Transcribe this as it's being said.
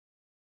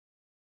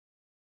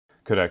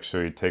could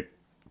actually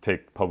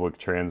take public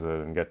transit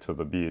and get to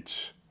the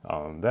beach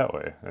that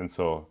way. And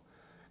so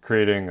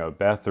creating a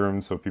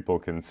bathroom so people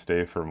can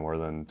stay for more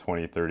than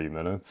 20-30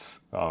 minutes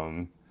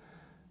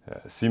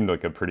seemed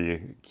like a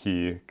pretty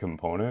key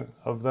component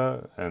of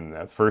that. And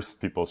at first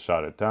people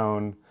shot it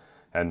down,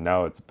 and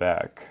now it's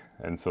back.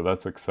 And so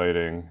that's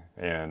exciting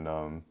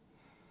and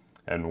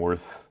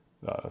worth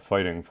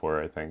fighting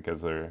for, I think,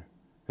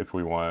 if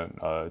we want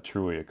a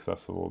truly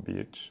accessible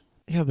beach.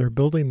 Yeah, they're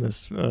building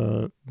this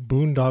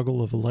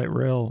boondoggle of a light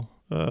rail,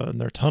 and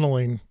they're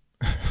tunneling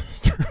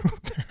through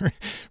there.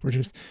 We're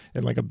just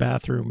in like a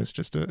bathroom.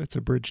 It's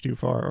a bridge too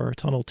far, or a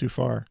tunnel too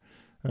far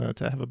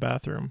to have a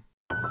bathroom.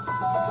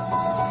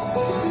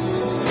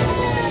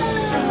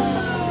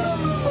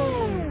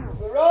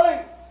 We're rolling.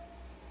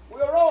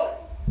 We're rolling.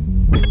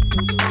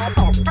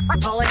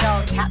 Rolling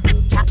on tap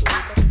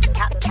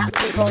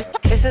people.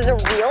 This is a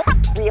real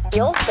thing.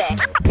 Real thing.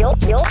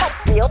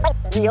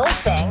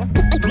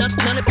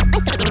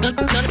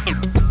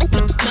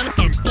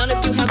 None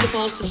of you have the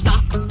balls to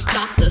stop this.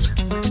 Stop this.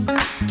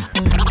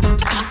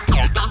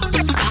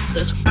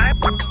 I've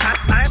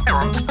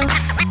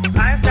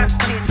got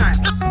plenty of time.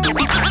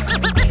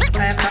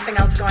 I have nothing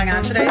else going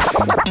on today.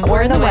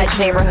 We're in the Wedge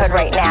neighborhood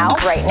right now.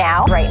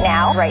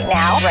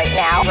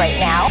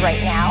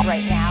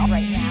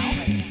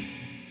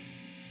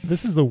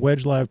 This is the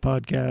Wedge Live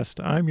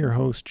podcast. I'm your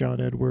host, John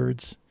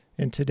Edwards,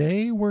 and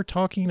today we're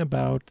talking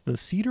about the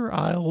Cedar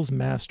Isles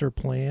Master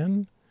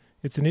Plan.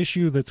 It's an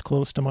issue that's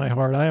close to my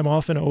heart. I am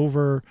often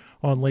over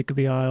on Lake of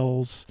the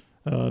Isles,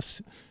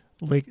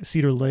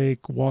 Cedar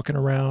Lake, walking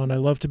around. I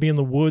love to be in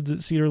the woods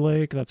at Cedar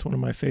Lake. That's one of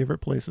my favorite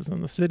places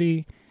in the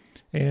city.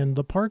 And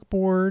the park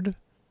board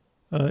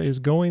is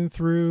going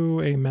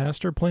through a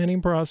master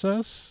planning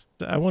process.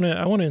 I want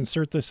to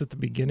insert this at the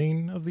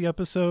beginning of the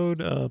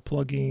episode,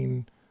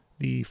 plugging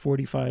the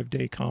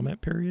 45-day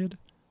comment period,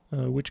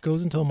 which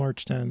goes until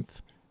March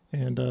 10th.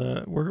 And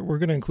we're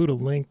going to include a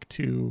link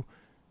to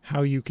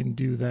how you can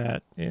do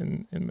that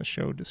in the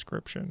show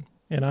description.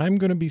 And I'm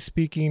going to be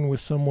speaking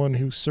with someone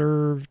who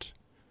served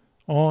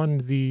on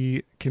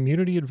the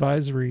Community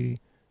Advisory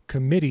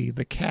Committee,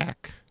 the CAC,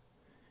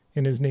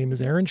 and his name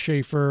is Aaron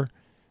Schaefer.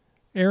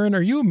 Aaron,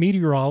 are you a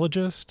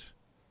meteorologist?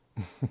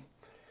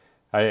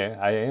 I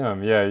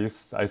am, yeah.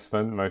 I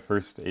spent my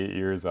first 8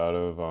 years out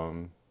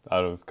of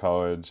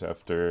college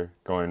after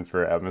going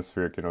for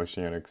atmospheric and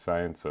oceanic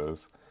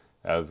sciences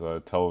as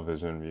a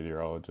television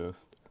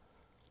meteorologist.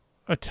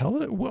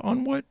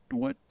 On what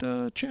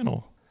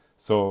channel?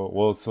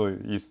 So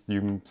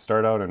you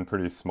start out in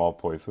pretty small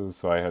places.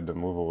 So I had to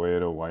move away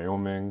to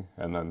Wyoming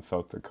and then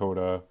South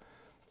Dakota,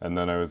 and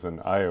then I was in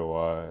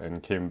Iowa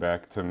and came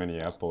back to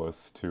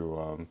Minneapolis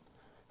to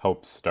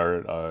help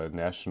start a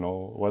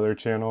national weather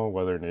channel,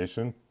 Weather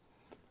Nation.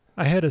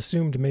 I had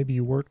assumed maybe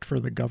you worked for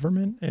the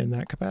government in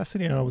that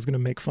capacity, and I was going to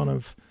make fun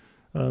of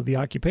the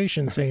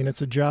occupation, saying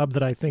it's a job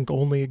that I think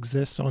only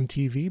exists on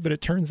TV, but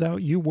it turns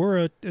out you were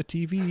a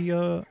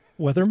TV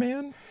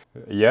weatherman?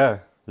 Yeah,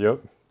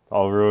 yep.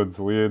 All roads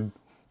lead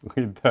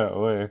that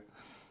way.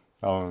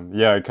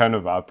 I kind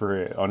of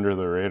operate under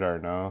the radar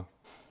now.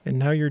 And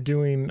now you're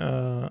doing,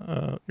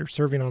 you're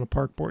serving on a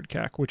park board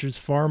CAC, which is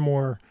far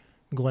more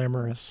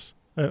glamorous.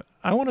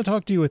 I want to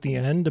talk to you at the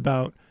end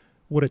about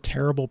what a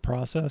terrible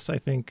process I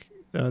think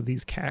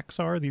these CACs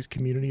are, these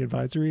community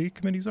advisory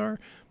committees are.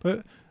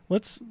 But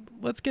let's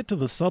get to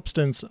the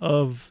substance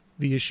of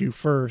the issue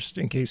first,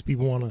 in case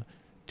people want to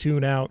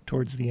tune out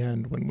towards the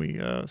end when we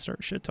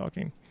start shit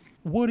talking.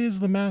 What is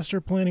the master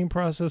planning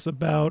process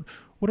about?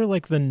 What are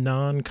like the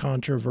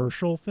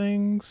non-controversial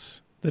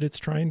things that it's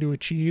trying to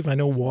achieve? I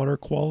know water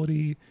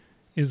quality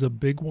is a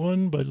big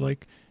one, but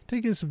like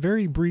take us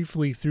very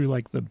briefly through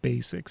like the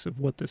basics of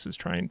what this is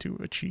trying to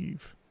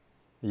achieve.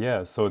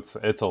 Yeah, so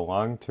it's a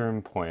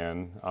long-term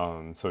plan,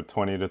 so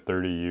 20 to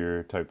 30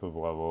 year type of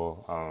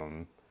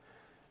level,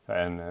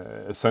 and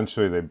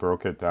essentially they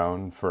broke it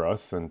down for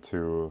us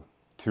into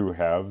two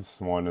halves.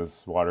 One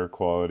is water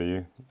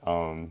quality,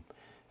 and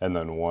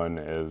then one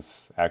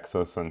is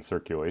access and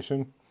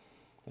circulation,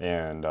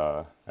 and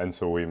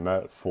so we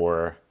met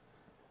for,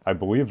 I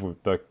believe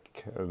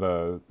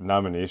the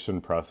nomination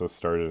process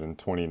started in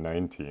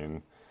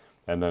 2019,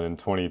 and then in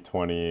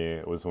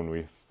 2020 was when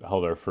we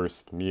held our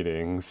first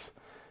meetings.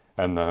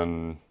 And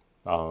then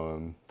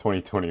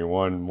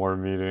 2021, more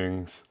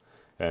meetings,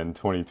 and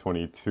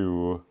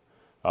 2022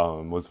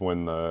 was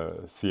when the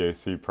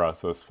CAC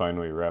process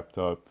finally wrapped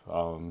up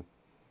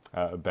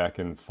back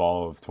in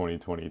fall of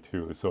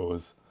 2022. So it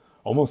was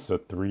almost a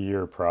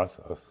 3-year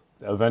process.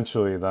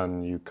 Eventually,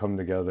 then you come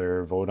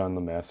together, vote on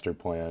the master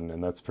plan,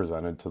 and that's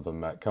presented to the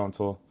Met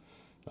Council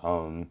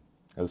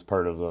as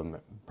part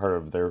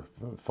of their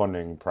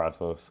funding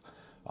process.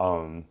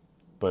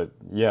 But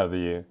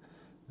yeah,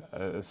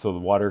 so the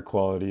water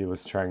quality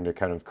was trying to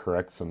kind of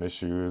correct some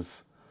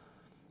issues,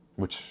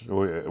 which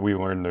we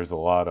learned there's a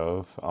lot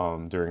of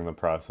during the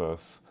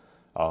process,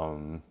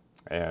 and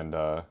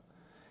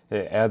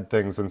add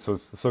things. And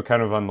so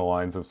kind of on the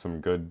lines of some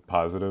good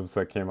positives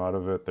that came out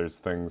of it, there's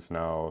things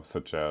now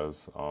such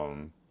as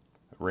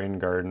rain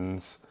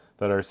gardens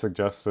that are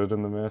suggested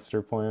in the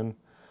master plan,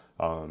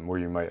 where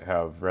you might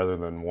have, rather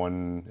than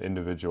one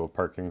individual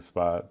parking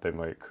spot, they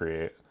might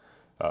create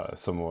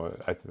somewhat,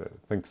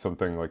 think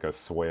something like a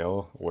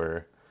swale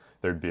where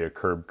there'd be a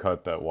curb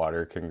cut that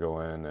water can go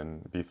in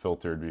and be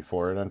filtered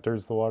before it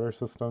enters the water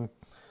system.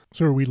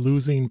 So are we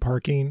losing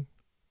parking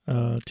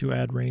to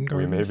add rain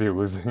gardens? We may be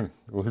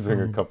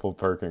losing a couple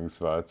parking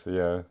spots,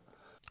 yeah.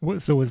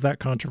 So was that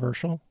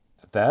controversial?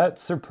 That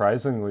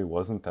surprisingly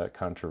wasn't that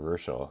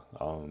controversial.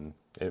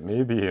 It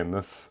may be in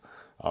this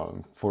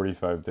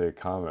 45-day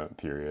comment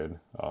period,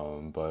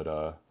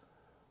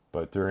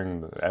 but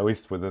during at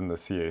least within the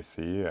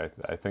CAC,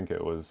 I think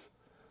it was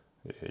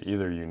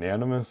either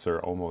unanimous or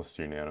almost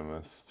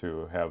unanimous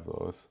to have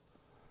those.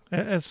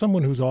 As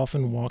someone who's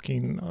often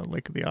walking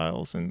Lake of the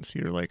Isles in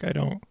Cedar Lake, I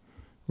don't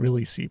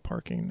really see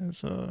parking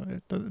as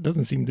it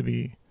doesn't seem to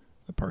be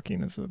the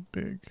parking is a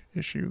big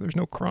issue. There's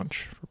no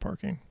crunch for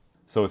parking.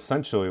 So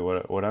essentially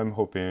what I'm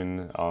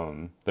hoping,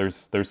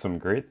 there's some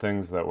great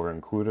things that were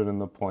included in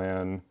the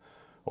plan,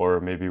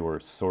 or maybe were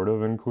sort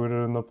of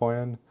included in the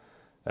plan.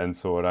 And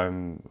so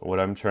what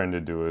I'm trying to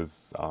do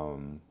is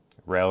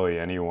rally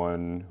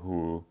anyone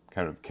who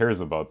kind of cares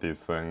about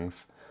these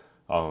things,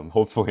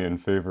 hopefully in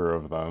favor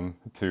of them,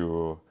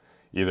 to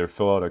either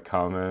fill out a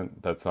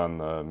comment that's on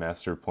the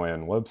master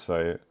plan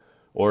website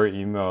or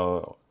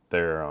email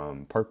their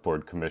park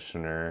board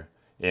commissioner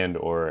and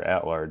or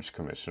at-large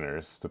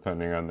commissioners,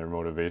 depending on their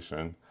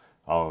motivation.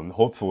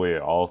 Hopefully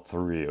all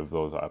three of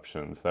those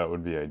options, that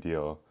would be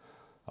ideal.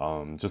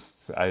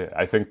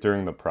 I think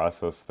during the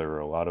process there were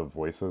a lot of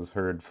voices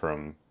heard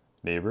from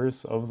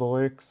neighbors of the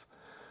lakes,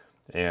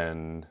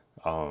 and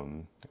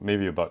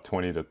maybe about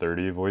 20 to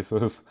 30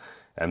 voices,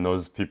 and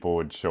those people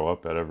would show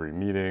up at every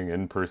meeting,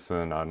 in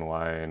person,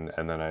 online,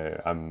 and then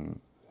I'm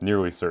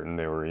nearly certain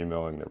they were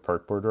emailing their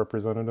park board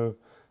representative.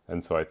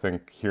 And so I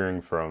think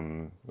hearing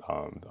from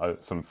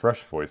some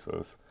fresh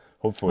voices,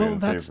 hopefully in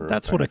favor.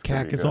 That's what a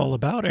CAC is all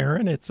about,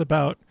 Aaron. It's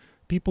about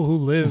people who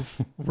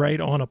live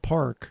right on a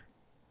park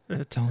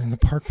telling the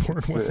park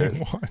board what they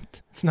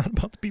want. It's not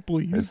about the people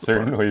who use the park.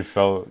 It certainly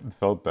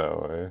felt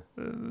that way.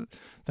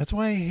 That's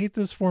why I hate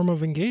this form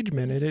of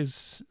engagement. It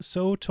is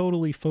so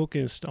totally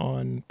focused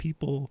on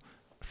people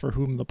for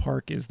whom the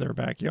park is their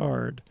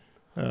backyard,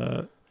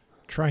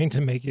 trying to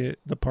make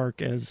the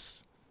park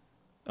as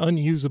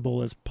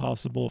unusable as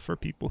possible for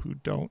people who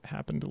don't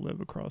happen to live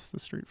across the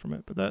street from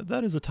it. But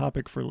that is a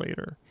topic for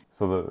later.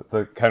 So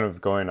the kind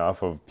of going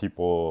off of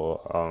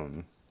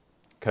people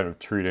kind of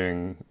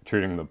treating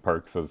the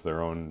parks as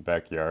their own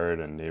backyard,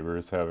 and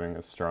neighbors having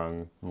a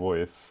strong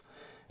voice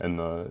in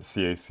the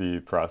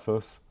CAC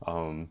process.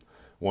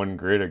 One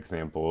great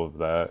example of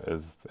that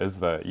is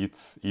the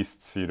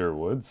East Cedar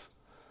Woods,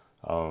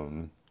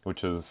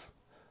 which is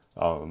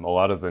a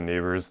lot of the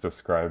neighbors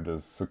described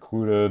as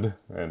secluded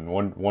and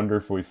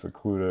wonderfully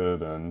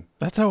secluded, and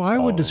that's how I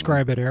would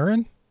describe it,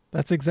 Aaron.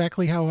 That's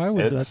exactly how I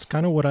would. That's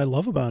kind of what I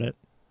love about it.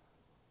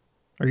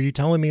 Are you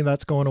telling me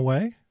that's going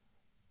away?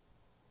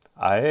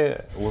 I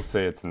will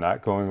say it's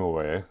not going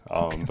away,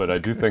 but I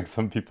do think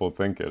some people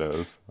think it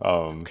is.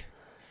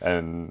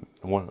 And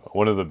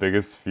one of the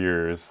biggest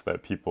fears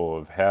that people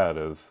have had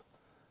is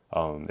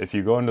if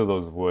you go into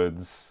those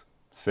woods,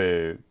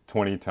 say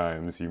 20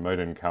 times, you might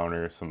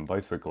encounter some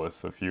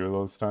bicyclists a few of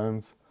those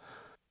times.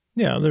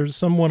 Yeah, there's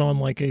someone on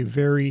like a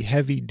very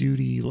heavy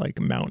duty like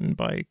mountain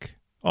bike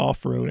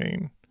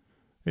off-roading.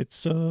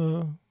 It's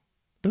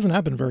doesn't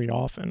happen very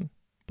often,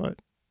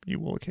 but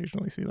you will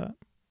occasionally see that.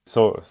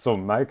 So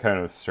my kind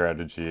of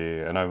strategy,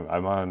 and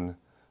I'm on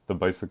the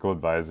Bicycle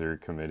Advisory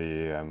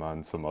Committee,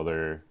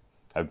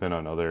 I've been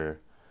on other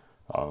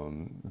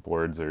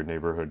boards or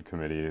neighborhood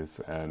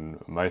committees, and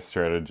my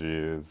strategy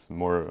is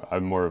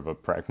I'm more of a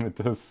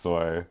pragmatist, so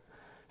I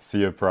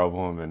see a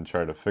problem and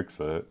try to fix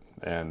it,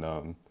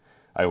 and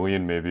I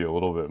lean maybe a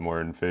little bit more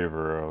in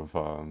favor of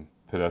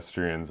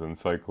pedestrians and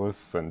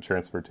cyclists and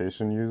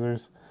transportation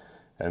users.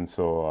 And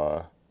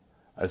so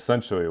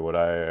essentially what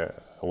I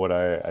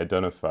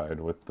identified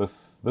with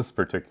this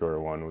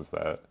particular one was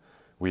that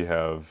we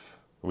have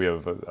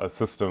a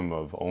system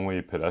of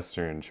only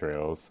pedestrian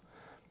trails,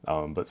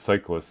 but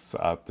cyclists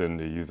opt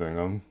into using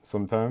them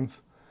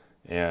sometimes.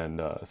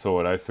 And so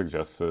what I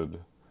suggested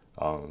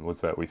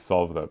was that we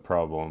solve that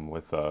problem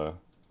with a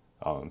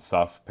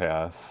soft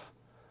path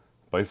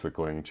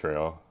bicycling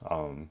trail,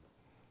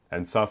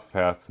 and soft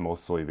path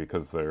mostly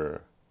because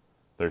there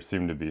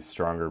seemed to be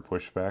stronger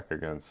pushback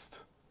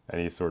against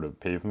any sort of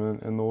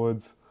pavement in the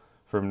woods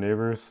from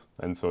neighbors,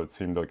 and so it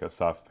seemed like a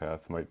soft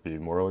path might be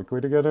more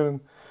likely to get in.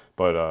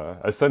 But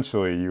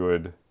essentially you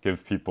would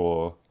give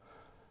people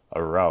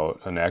a route,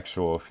 an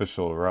actual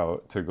official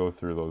route to go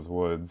through those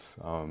woods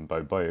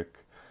by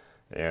bike,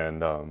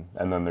 and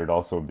then there'd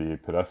also be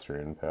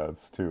pedestrian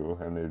paths too,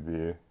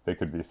 and they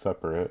could be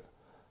separate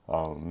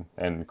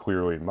and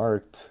clearly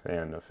marked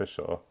and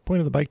official. Point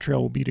of the bike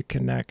trail will be to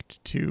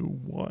connect to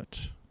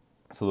what?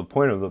 So the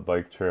point of the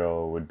bike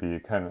trail would be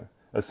kind of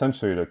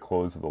essentially to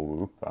close the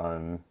loop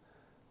on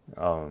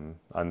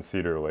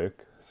Cedar Lake.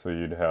 So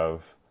you'd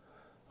have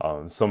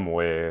some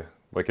way.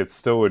 Like it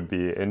still would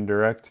be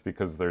indirect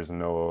because there's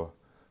no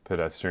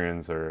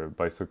pedestrians or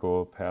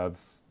bicycle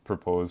paths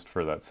proposed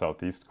for that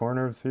southeast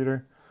corner of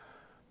Cedar.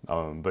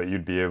 But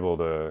you'd be able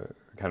to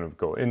kind of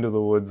go into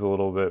the woods a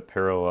little bit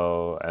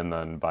parallel and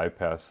then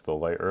bypass the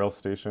light rail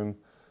station.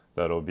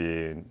 That'll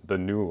be the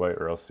new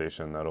light rail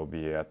station that'll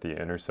be at the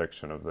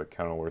intersection of the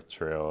Kenilworth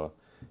Trail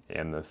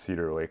and the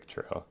Cedar Lake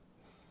Trail.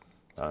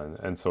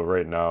 And so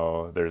right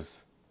now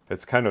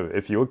it's kind of,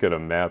 if you look at a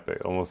map,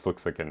 it almost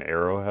looks like an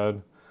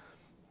arrowhead.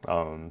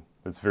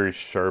 It's a very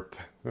sharp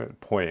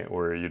point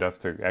where you'd have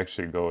to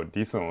actually go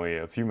decently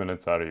a few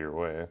minutes out of your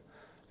way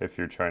if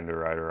you're trying to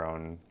ride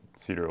around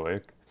Cedar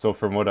Lake. So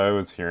from what I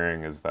was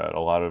hearing is that a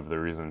lot of the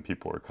reason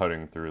people were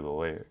cutting through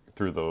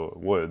the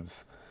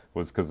woods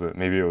was because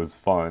maybe it was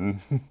fun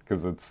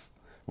because it's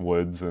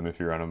woods, and if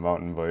you're on a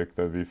mountain bike,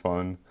 that'd be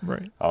fun.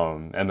 Right.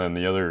 And then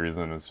the other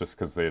reason is just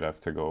because they'd have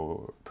to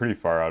go pretty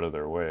far out of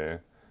their way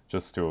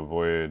just to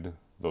avoid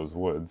those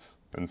woods,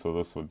 and so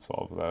this would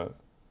solve that.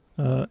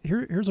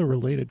 Here's a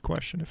related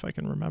question, if I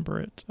can remember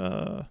it.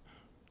 They're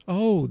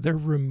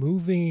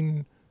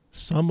removing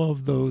some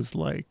of those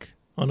like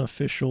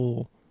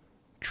unofficial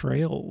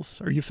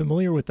trails. Are you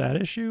familiar with that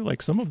issue?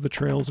 Like some of the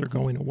trails are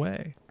going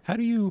away. How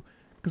do you,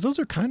 because those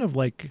are kind of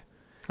like,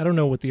 I don't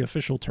know what the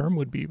official term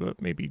would be,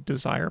 but maybe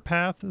desire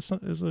path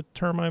is a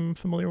term I'm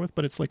familiar with,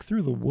 but it's like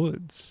through the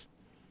woods.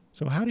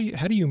 So how do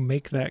you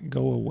make that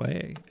go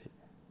away?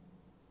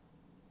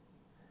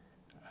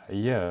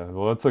 Yeah,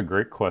 well, that's a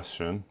great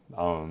question.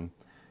 I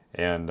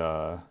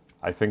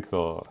think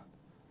some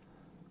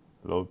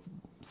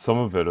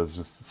of it is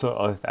just,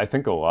 so I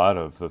think a lot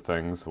of the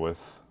things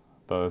with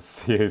the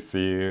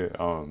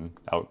CAC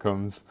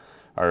outcomes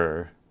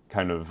are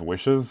kind of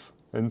wishes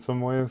in some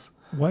ways.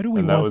 Why do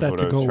we and that want was that what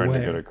to I was go trying away?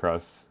 to get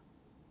across.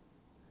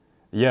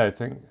 Yeah, I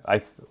think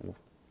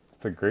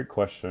it's a great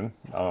question.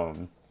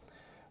 It's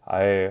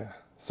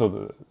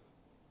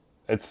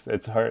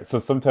hard. So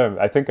sometimes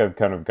I think I've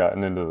kind of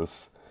gotten into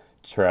this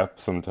trap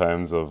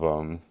sometimes of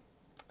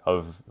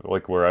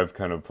like where I've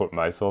kind of put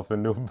myself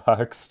into a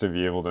box to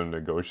be able to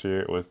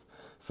negotiate with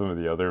some of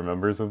the other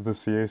members of the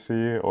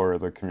CAC or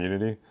the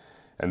community.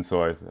 And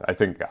so I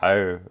think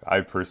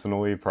I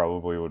personally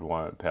probably would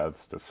want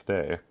paths to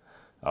stay.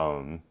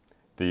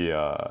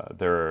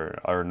 There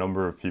are a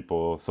number of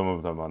people, some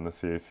of them on the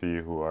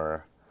CAC, who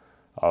are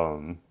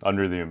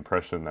under the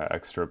impression that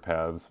extra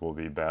paths will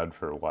be bad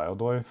for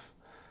wildlife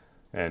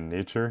and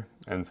nature,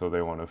 and so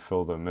they want to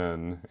fill them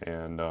in,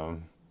 and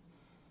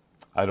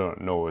I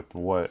don't know with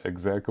what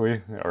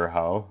exactly or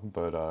how,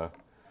 but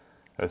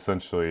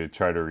essentially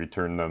try to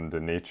return them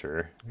to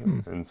nature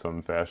in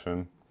some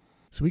fashion.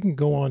 So we can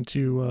go on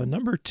to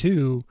number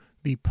 2,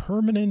 the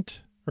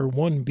permanent, or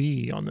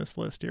 1B on this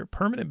list here,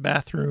 permanent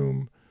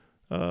bathroom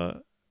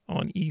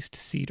on East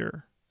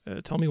Cedar.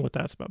 Tell me what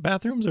that's about.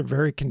 Bathrooms are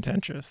very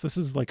contentious. This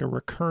is like a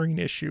recurring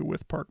issue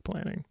with park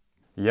planning.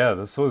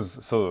 Yeah,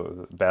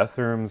 so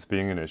bathrooms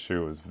being an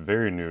issue was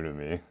very new to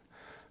me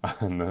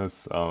on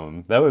this.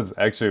 That was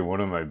actually one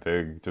of my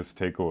big just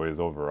takeaways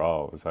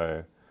overall, was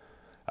I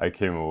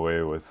came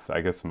away with,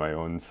 I guess, my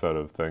own set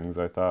of things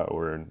I thought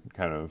were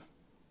kind of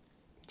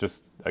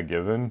just a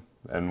given,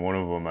 and one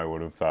of them I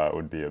would have thought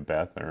would be a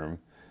bathroom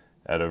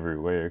at every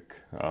lake,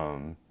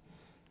 and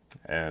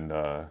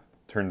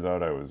turns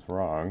out I was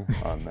wrong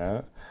on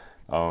that.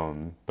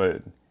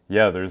 But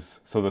yeah, there's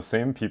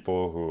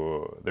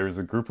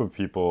a group of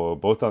people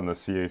both on the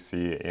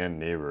CAC and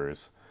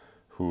neighbors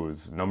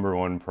whose number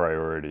one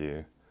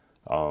priority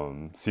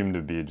seemed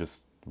to be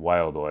just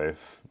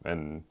wildlife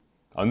and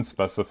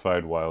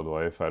unspecified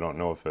wildlife. I don't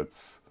know if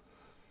it's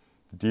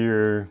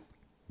deer,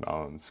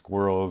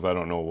 squirrels, I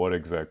don't know what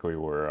exactly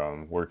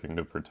we're working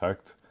to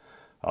protect,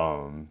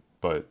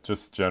 but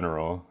just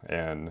general.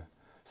 And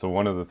so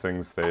one of the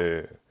things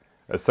they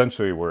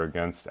essentially were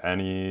against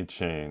any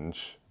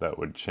change that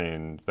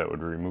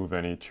would remove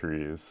any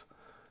trees,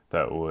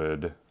 that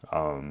would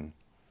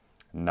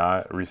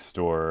not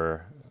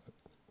restore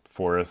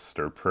forest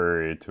or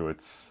prairie to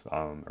its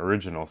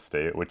original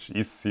state, which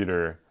East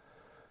Cedar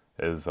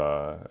is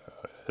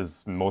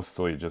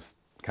mostly just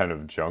kind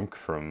of junk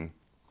from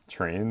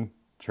train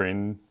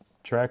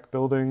track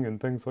building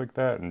and things like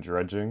that, and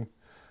dredging.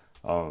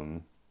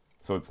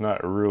 So it's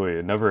not really,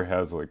 it never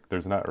has, like,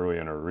 there's not really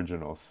an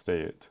original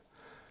state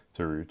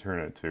to return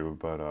it to,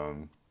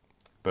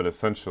 but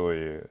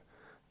essentially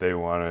they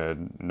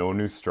wanted no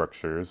new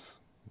structures,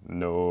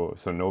 no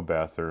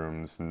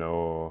bathrooms,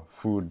 no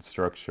food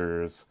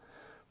structures,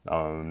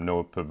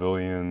 no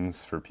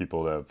pavilions for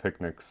people to have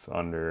picnics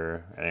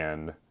under,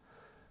 and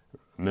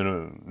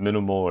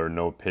minimal or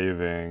no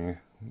paving,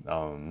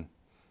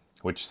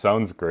 which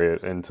sounds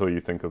great until you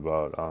think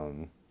about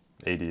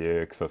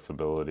ADA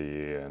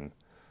accessibility and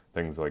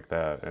things like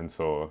that. And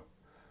so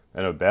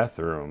in a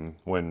bathroom,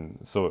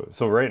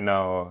 so right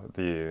now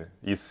the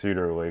East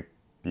Cedar Lake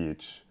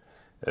Beach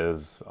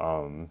is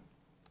kind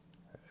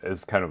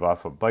of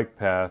off a bike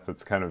path.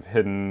 It's kind of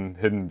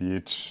hidden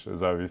beach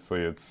is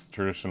obviously its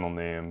traditional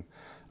name,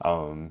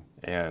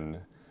 and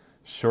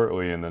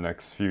shortly in the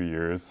next few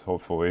years,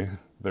 hopefully,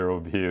 there will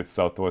be a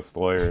Southwest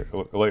Light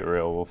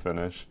Rail will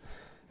finish,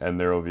 and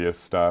there will be a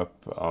stop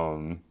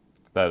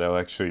that'll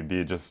actually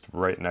be just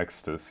right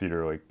next to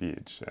Cedar Lake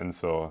Beach. And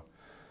so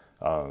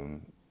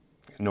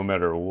no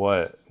matter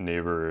what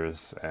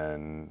neighbors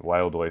and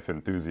wildlife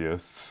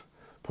enthusiasts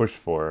push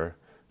for,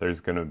 there's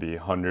going to be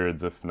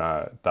hundreds, if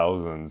not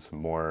thousands,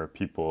 more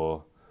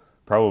people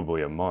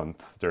probably a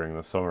month during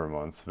the summer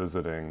months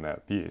visiting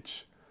that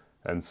beach.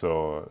 And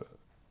so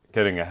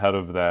getting ahead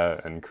of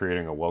that and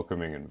creating a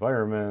welcoming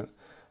environment,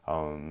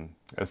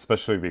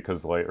 especially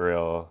because light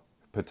rail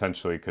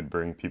potentially could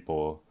bring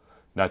people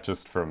not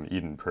just from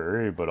Eden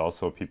Prairie, but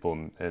also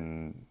people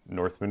in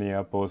North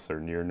Minneapolis or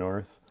near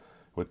North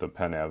with the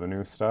Penn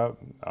Avenue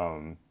stop,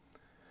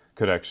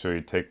 could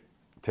actually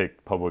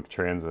take public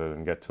transit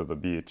and get to the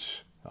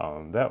beach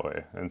that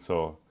way. And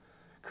so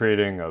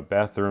creating a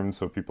bathroom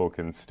so people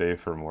can stay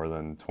for more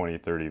than 20,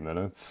 30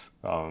 minutes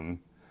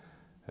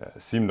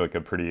seemed like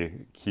a pretty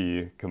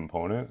key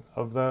component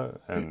of that.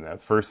 And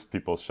at first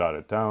people shot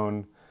it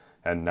down,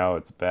 and now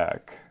it's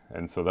back.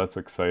 And so that's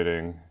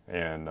exciting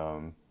and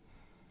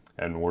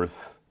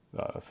worth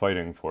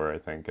fighting for, I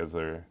think,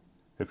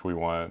 if we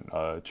want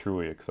a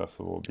truly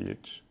accessible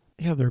beach.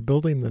 Yeah, they're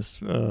building this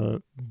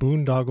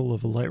boondoggle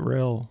of a light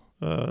rail,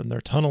 and they're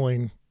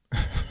tunneling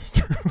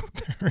through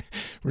there.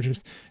 We're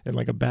just in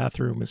like a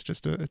bathroom.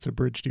 It's a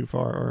bridge too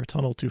far or a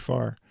tunnel too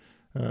far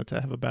to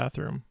have a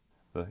bathroom.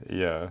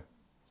 Yeah,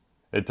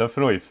 it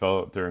definitely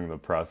felt during the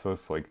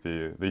process like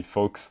the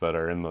folks that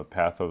are in the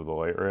path of the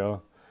light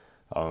rail,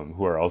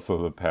 who are also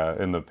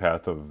in the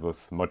path of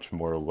this much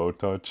more low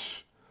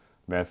touch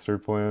master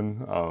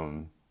plan,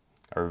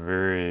 are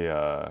very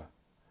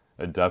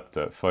adept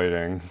at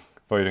fighting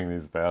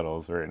these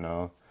battles right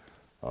now,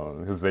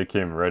 because they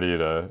came ready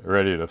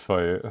to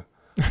fight.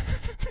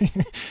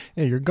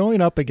 Yeah, you're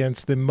going up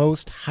against the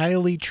most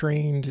highly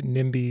trained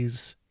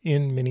NIMBYs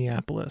in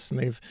Minneapolis,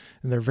 and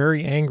they're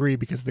very angry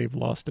because they've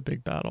lost a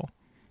big battle,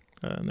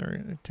 and they're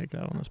going to take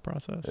that on this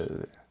process.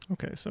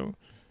 Okay, so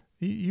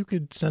you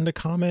could send a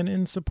comment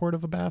in support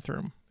of a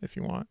bathroom if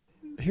you want.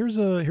 Here's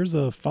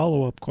a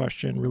follow-up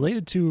question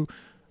related to,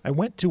 I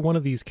went to one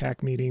of these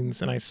CAC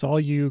meetings and I saw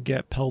you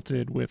get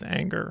pelted with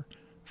anger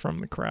from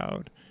the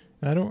crowd.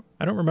 And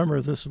I don't remember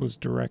if this was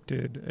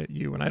directed at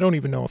you, and I don't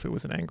even know if it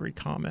was an angry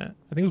comment.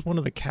 I think it was one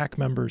of the CAC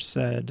members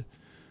said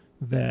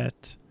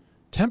that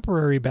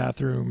temporary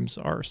bathrooms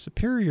are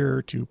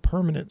superior to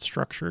permanent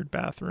structured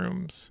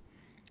bathrooms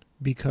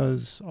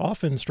because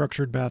often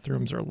structured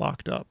bathrooms are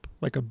locked up.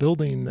 Like a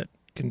building that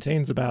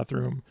contains a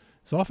bathroom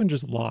is often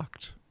just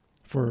locked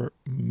for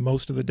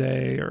most of the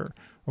day or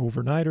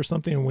overnight or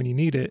something, and when you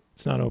need it,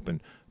 it's not open.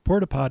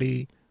 Porta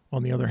potty,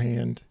 on the other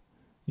hand,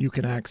 you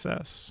can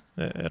access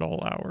at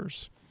all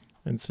hours.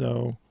 And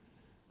so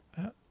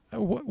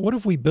what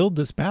if we build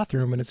this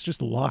bathroom and it's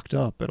just locked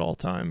up at all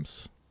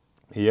times?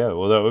 Yeah,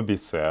 well, that would be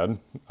sad,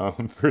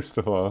 first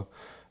of all.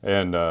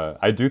 And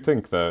I do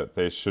think that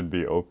they should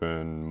be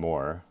open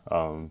more.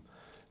 And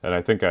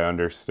I think I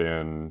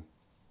understand,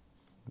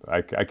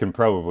 I can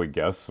probably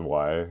guess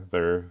why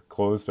they're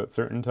closed at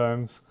certain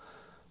times.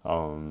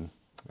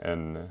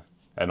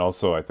 And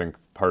also I think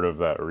part of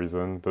that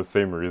reason, the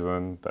same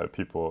reason that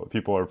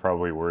people are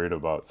probably worried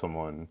about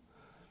someone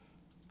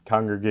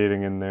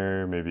congregating in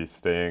there, maybe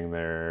staying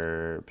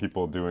there,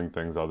 people doing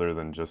things other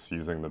than just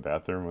using the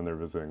bathroom when they're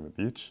visiting the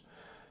beach.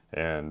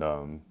 And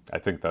I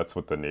think that's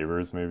what the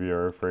neighbors maybe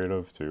are afraid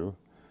of too.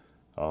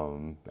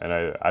 And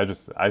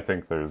I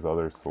think there's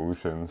other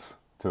solutions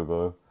to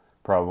the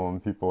problem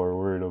people are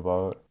worried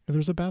about.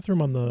 There's a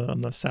bathroom on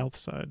the south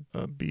side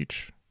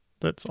beach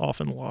that's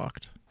often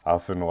locked.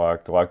 Often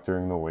locked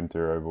during the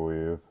winter, I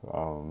believe.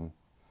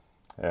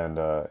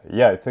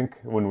 Yeah, I think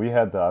when we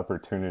had the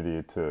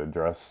opportunity to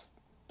address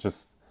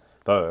just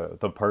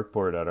the park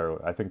board at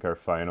our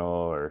final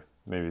or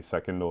maybe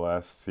second to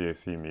last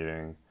CAC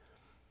meeting,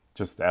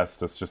 just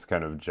asked us just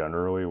kind of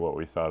generally what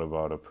we thought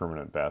about a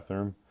permanent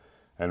bathroom.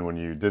 And when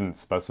you didn't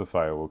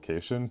specify a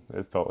location,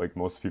 it felt like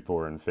most people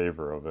were in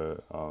favor of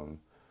it.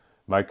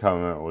 My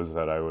comment was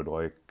that I would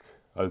like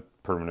a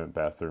permanent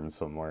bathroom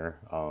somewhere,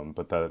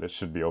 but that it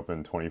should be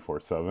open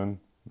 24/7,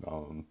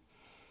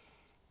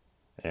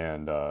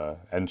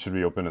 and should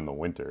be open in the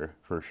winter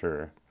for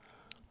sure,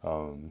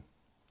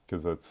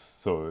 because it's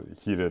so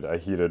heated. A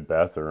heated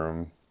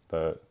bathroom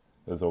that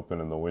is open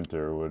in the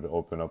winter would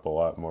open up a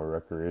lot more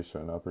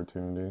recreation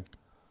opportunity.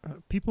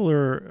 People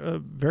are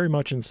very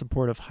much in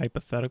support of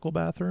hypothetical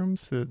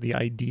bathrooms. The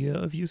idea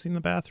of using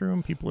the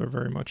bathroom, people are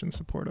very much in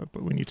support of.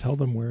 But when you tell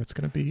them where it's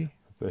going to be,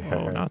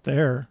 not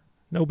there.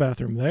 No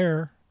bathroom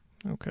there.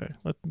 Okay,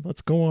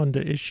 let's go on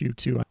to issue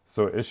 2.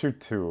 So issue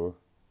 2,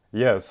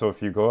 yeah, so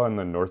if you go on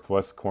the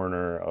northwest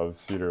corner of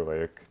Cedar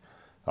Lake,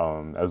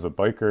 as a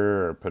biker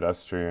or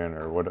pedestrian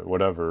or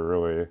whatever,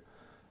 really,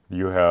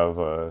 you have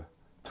a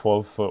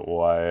 12-foot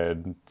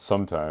wide,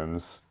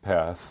 sometimes,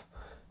 path,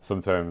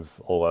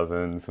 sometimes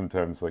 11,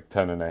 sometimes like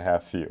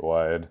 10.5 feet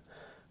wide,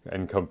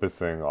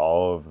 encompassing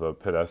all of the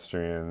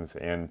pedestrians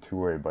and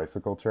two-way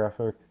bicycle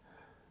traffic.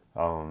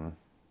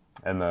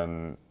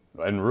 And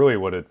really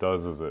what it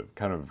does is it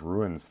kind of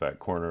ruins that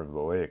corner of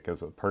the lake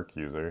as a park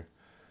user.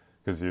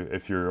 Because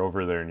if you're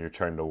over there and you're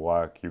trying to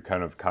walk, you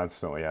kind of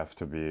constantly have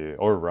to be,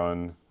 or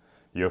run,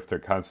 you have to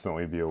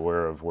constantly be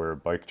aware of where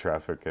bike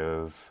traffic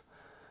is.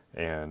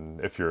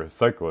 And if you're a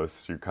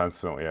cyclist, you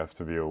constantly have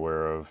to be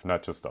aware of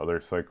not just other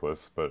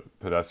cyclists, but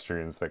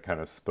pedestrians that kind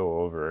of spill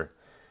over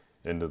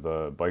into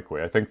the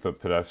bikeway. I think the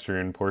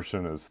pedestrian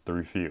portion is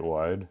 3 feet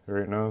wide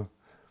right now,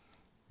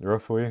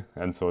 roughly.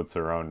 And so it's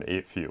around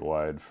 8 feet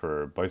wide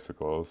for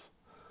bicycles.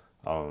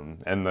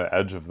 And the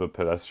edge of the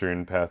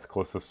pedestrian path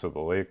closest to the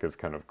lake is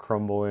kind of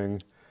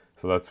crumbling.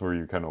 So that's where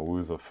you kind of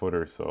lose a foot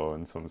or so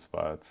in some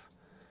spots.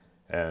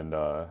 And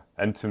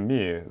to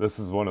me, this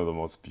is one of the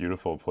most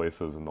beautiful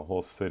places in the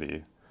whole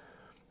city.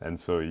 And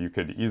so you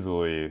could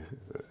easily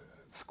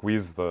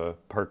squeeze the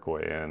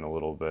parkway in a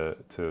little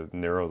bit to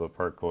narrow the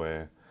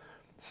parkway,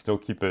 still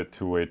keep it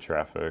two-way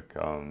traffic.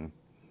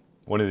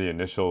 One of the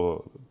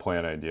initial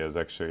plan ideas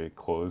actually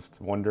closed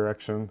one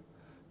direction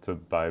to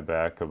buy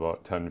back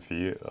about 10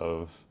 feet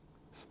of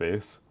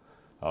space.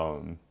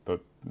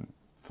 But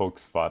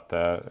folks fought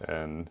that,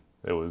 and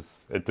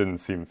it didn't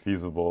seem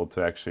feasible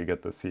to actually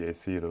get the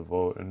CAC to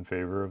vote in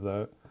favor of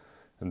that.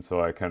 And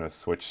so I kind of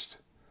switched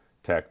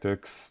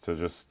tactics to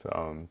just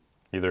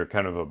either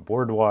kind of a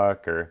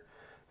boardwalk or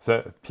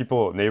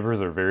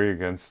neighbors are very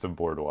against a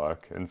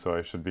boardwalk, and so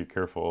I should be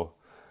careful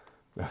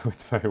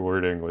with my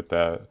wording with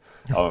that.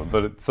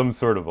 But it's some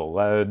sort of a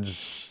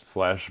ledge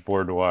 /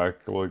 boardwalk.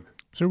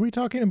 So are we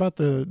talking about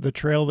the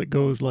trail that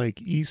goes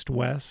like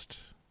east-west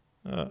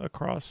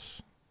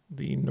across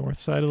the north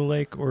side of the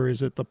lake, or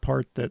is it the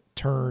part that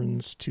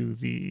turns to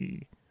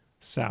the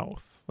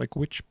south? Like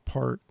which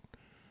part?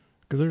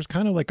 Because there's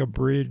kind of like a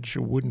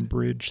wooden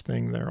bridge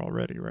thing there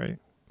already, right?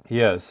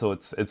 Yeah, so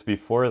it's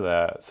before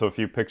that. So if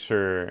you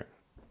picture,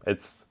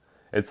 it's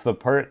the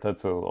part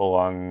that's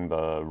along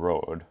the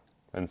road,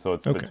 and so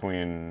it's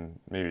between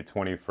maybe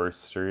 21st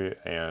Street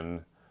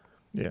and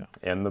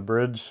the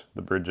bridge.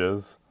 The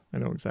bridges. I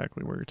know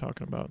exactly where you're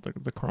talking about,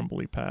 the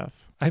crumbly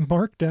path. I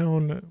marked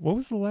down, what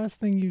was the last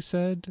thing you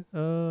said?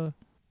 It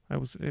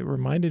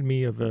reminded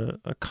me of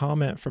a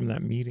comment from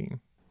that meeting.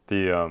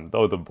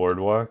 The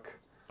boardwalk.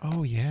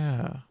 Oh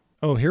yeah.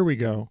 Oh, here we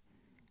go.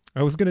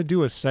 I was going to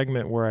do a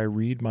segment where I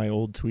read my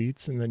old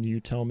tweets and then you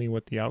tell me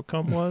what the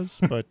outcome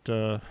was, but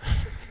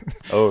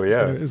oh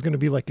yeah. It was going to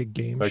be like a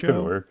game show. That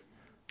could work.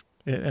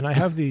 And I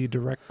have the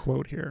direct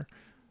quote here.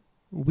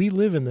 We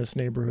live in this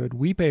neighborhood.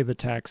 We pay the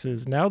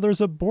taxes. Now there's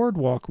a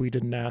boardwalk we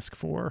didn't ask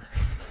for.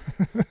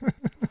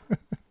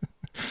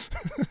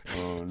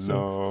 Oh,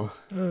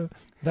 no.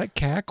 That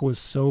cack was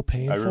so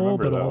painful,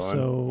 but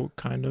also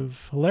kind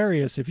of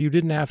hilarious if you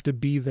didn't have to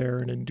be there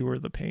and endure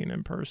the pain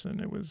in person.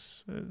 It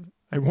was,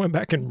 I went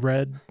back and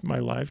read my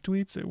live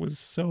tweets. It was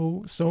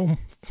so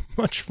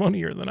much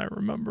funnier than I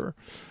remember.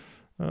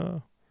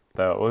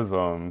 That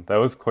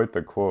was quite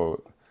the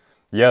quote.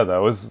 Yeah,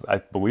 I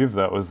believe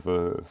that was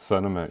the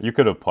sentiment. You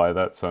could apply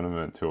that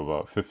sentiment to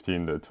about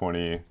 15 to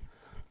 20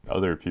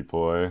 other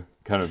people I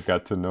kind of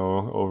got to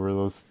know over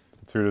those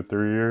 2 to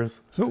 3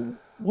 years. So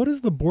what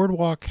does the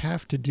boardwalk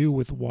have to do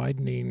with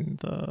widening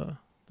the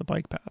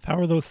bike path? How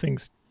are those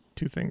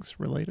two things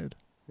related?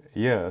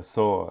 Yeah,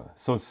 so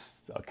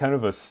kind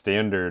of a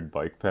standard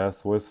bike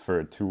path width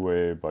for a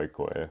two-way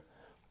bikeway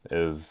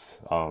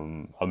is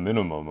a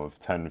minimum of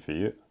 10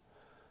 feet.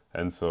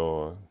 And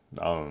so,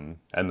 and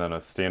then a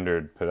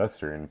standard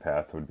pedestrian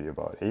path would be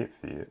about 8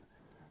 feet.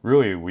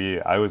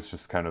 Really, I was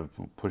just kind of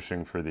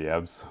pushing for the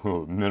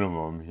absolute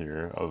minimum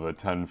here of a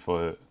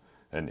 10-foot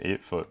and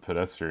 8-foot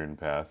pedestrian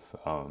path.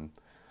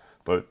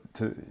 But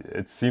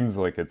it seems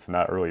like it's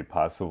not really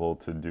possible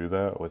to do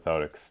that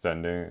without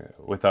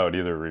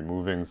either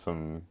removing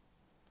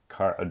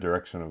a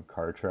direction of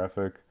car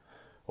traffic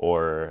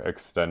or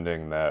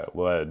extending that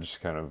ledge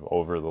kind of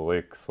over the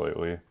lake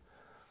slightly.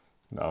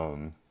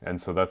 And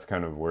so that's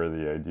kind of where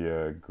the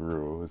idea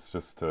grew, was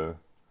just to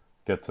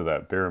get to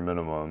that bare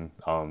minimum.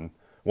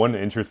 One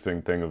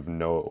interesting thing of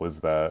note was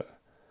that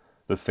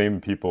the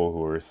same people who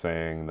were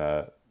saying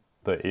that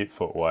the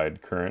 8-foot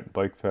wide current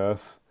bike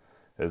path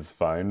is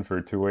fine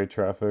for two-way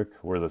traffic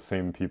were the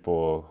same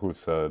people who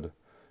said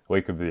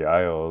Lake of the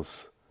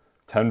Isles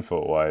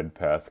 10-foot wide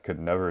path could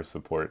never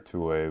support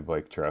two-way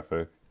bike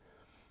traffic,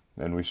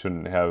 and we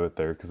shouldn't have it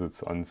there because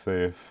it's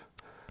unsafe.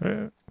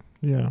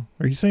 Yeah.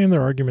 Are you saying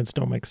their arguments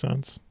don't make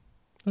sense?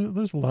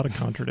 There's a lot of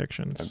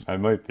contradictions. I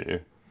might be.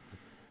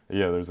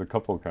 Yeah, there's a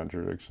couple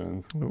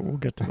contradictions. We'll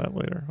get to that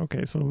later.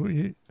 Okay, so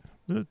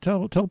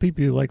tell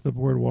people you like the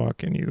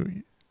boardwalk and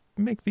you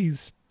make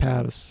these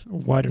paths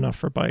wide enough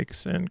for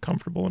bikes and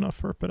comfortable enough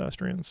for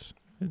pedestrians.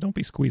 Don't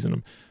be squeezing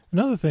them.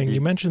 Another thing,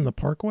 you mentioned the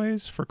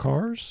parkways for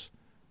cars.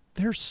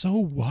 They're so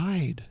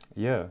wide.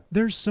 Yeah.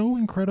 They're so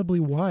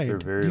incredibly wide. They're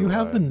very Do you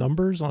have wide. the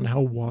numbers on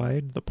how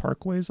wide the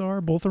parkways are,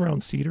 both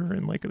around Cedar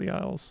and Lake of the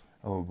Isles?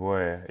 Oh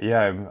boy.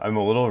 Yeah, I'm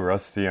a little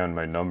rusty on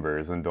my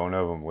numbers and don't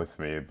have them with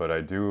me, but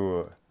I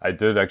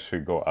did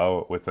actually go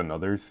out with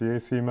another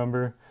CAC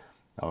member,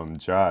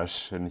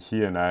 Josh, and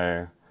he and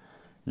I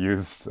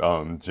used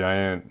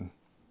giant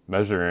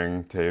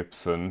measuring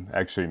tapes and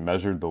actually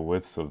measured the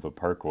widths of the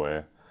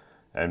parkway,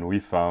 and we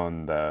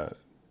found that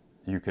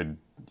you could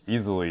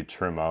easily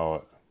trim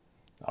out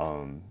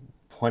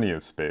plenty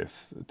of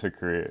space to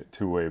create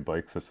two-way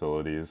bike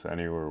facilities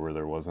anywhere where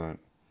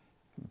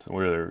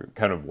there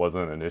kind of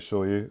wasn't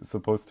initially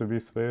supposed to be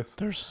space.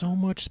 There's so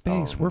much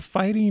space. We're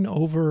fighting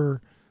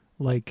over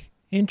like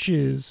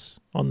inches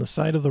on the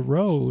side of the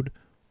road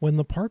when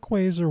the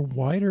parkways are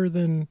wider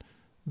than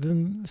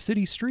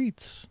city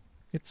streets.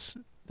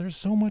 There's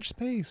so much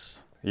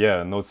space.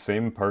 Yeah, and those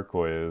same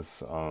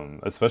parkways,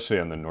 especially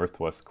on the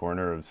northwest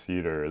corner of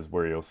Cedar, is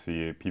where you'll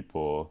see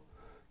people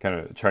kind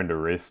of trying to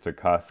race to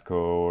Costco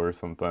or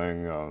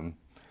something.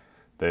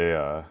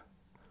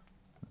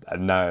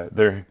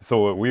 So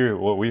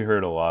what we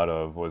heard a lot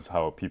of was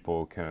how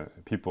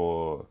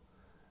people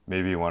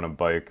maybe want to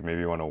bike,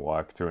 maybe want to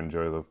walk to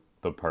enjoy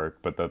the park,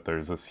 but that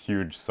there's this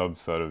huge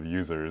subset of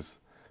users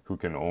who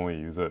can only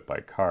use it by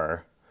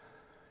car.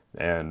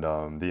 And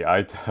the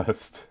eye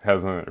test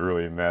hasn't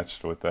really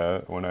matched with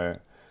that.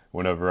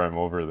 Whenever I'm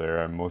over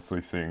there, I'm mostly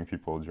seeing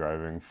people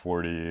driving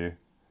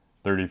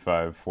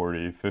 35,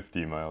 40,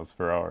 50 miles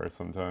per hour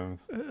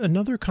sometimes.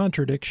 Another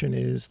contradiction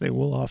is they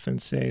will often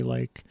say,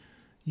 like,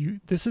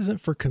 this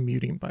isn't for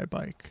commuting by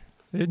bike.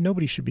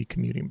 Nobody should be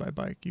commuting by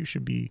bike. You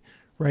should be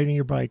riding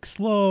your bike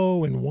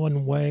slow and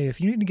one way. If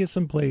you need to get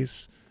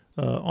someplace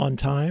on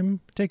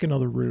time, take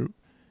another route.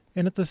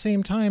 And at the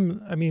same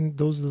time, I mean,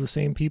 those are the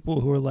same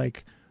people who are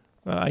like,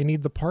 I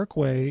need the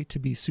parkway to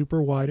be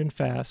super wide and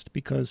fast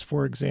because,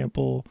 for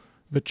example,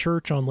 the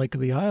church on Lake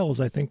of the Isles,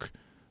 I think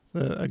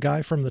a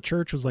guy from the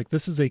church was like,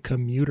 this is a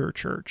commuter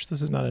church.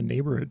 This is not a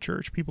neighborhood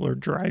church. People are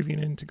driving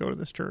in to go to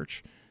this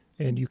church,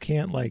 and you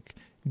can't like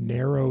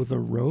narrow the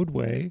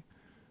roadway.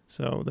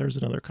 So there's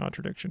another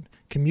contradiction.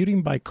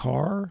 Commuting by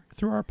car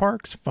through our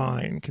parks,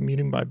 fine.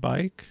 Commuting by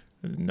bike,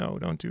 no,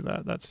 don't do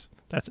that. That's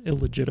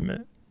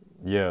illegitimate.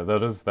 Yeah,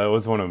 that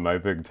was one of my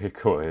big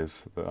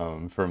takeaways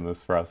from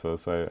this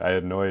process. I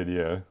had no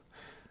idea,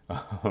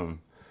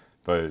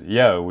 but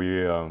yeah,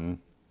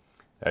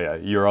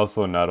 you're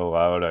also not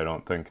allowed, I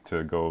don't think,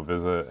 to go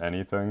visit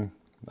anything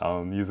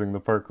using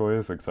the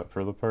parkways except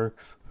for the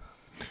parks.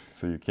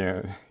 So you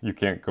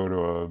can't go to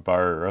a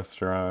bar or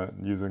restaurant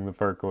using the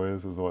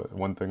parkways is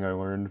one thing I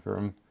learned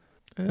from.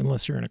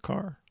 Unless you're in a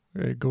car,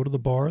 go to the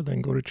bar,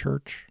 then go to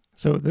church.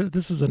 So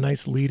this is a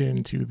nice lead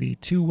into the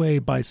two-way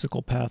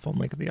bicycle path on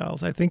Lake of the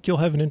Isles. I think you'll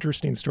have an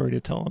interesting story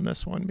to tell on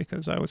this one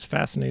because I was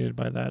fascinated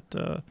by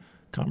that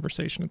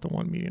conversation at the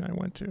one meeting I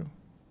went to.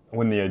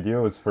 When the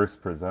idea was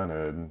first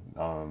presented,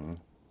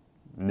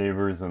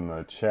 neighbors in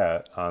the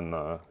chat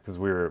because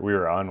we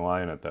were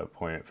online at that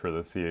point for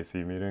the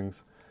CAC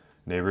meetings,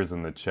 neighbors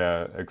in the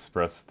chat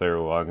expressed their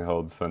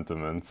long-held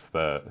sentiments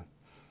that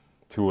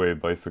two-way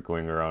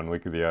bicycling around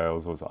Lake of the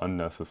Isles was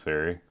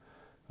unnecessary.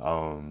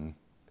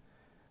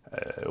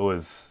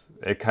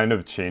 It kind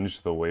of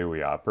changed the way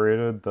we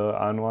operated the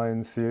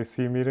online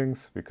CAC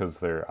meetings because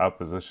their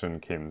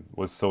opposition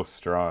was so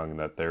strong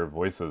that their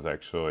voices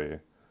actually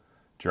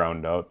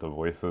drowned out the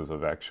voices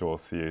of actual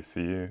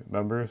CAC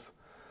members,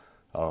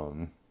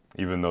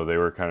 even though they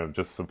were kind of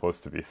just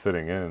supposed to be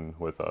sitting in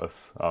with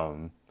us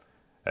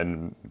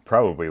and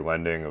probably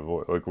lending a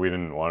voice. Like, we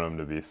didn't want them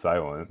to be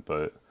silent,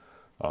 but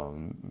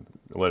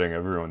letting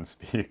everyone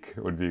speak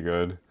would be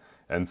good.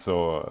 And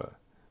so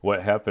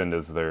what happened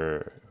is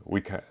the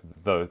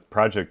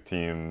project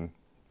team,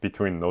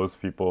 between those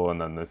people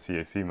and then the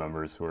CAC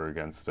members who were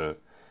against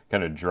it,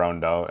 kind of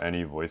drowned out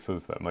any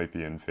voices that might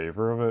be in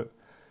favor of it.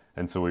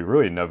 And so we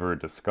really never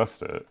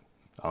discussed it.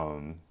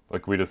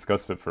 We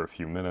discussed it for a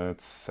few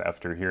minutes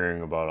after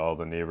hearing about all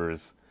the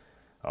neighbors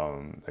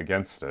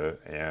against it,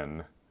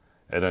 and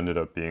it ended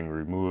up being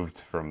removed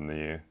from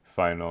the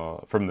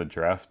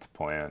draft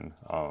plan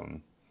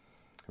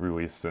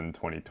released in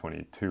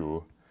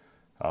 2022.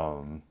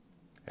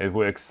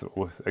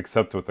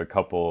 Except with a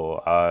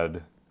couple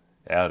odd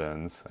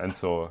add-ins. And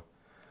so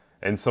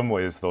in some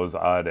ways, those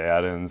odd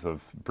add-ins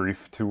of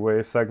brief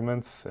two-way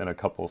segments in a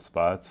couple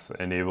spots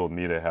enabled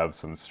me to have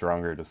some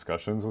stronger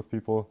discussions with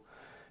people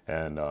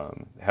and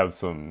have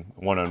some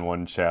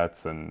one-on-one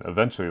chats, and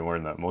eventually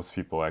learn that most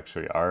people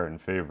actually are in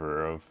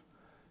favor of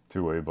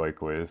two-way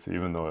bikeways,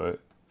 even though it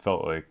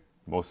felt like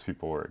most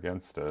people were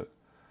against it.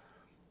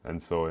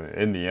 And so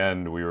in the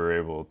end, we were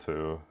able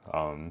to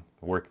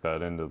work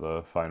that into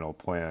the final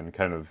plan,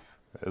 kind of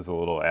as a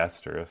little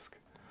asterisk.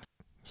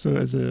 So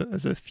as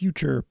a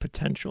future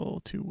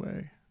potential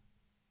two-way,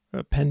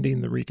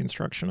 pending the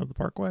reconstruction of the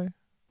parkway?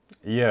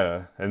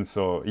 Yeah, and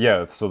so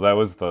that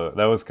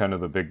was kind of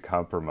the big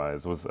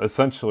compromise, was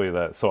essentially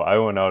that. So I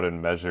went out and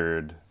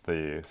measured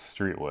the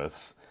street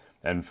widths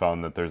and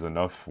found that there's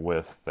enough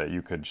width that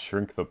you could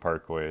shrink the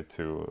parkway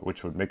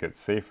which would make it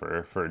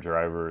safer for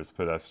drivers,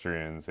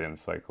 pedestrians, and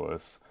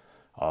cyclists,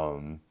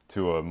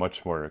 to a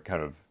much more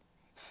kind of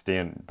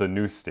the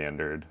new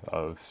standard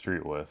of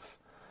street widths,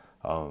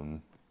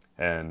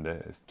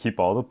 and keep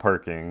all the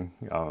parking,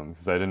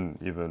 because I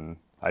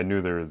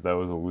knew that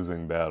was a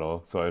losing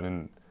battle,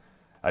 so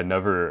I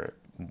never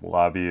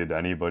lobbied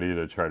anybody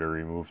to try to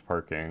remove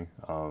parking,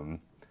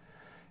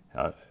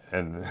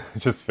 and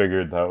just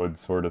figured that would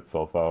sort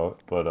itself out.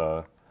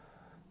 But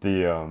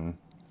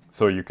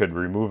so you could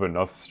remove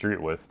enough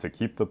street width to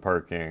keep the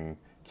parking,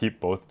 keep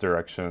both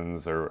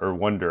directions, or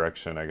one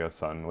direction, I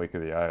guess, on Lake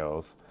of the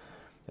Isles,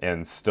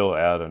 and still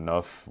add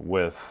enough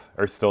width,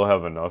 or still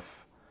have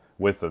enough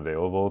width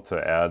available to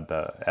add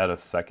a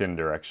second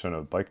direction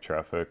of bike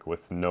traffic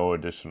with no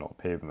additional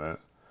pavement.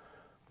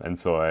 And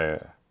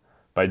so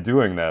by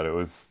doing that, it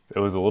was a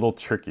little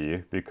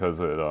tricky, because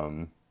it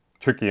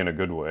tricky in a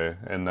good way,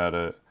 in that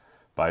it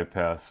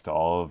bypassed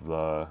all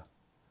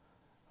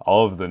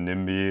of the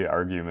NIMBY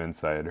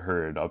arguments I had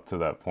heard up to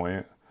that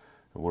point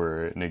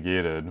were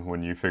negated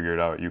when you figured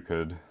out you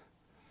could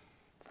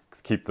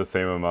keep the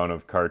same amount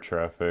of car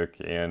traffic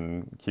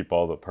and keep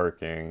all the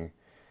parking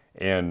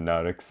and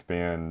not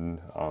expand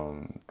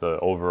the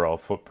overall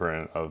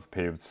footprint of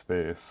paved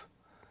space,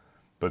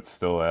 but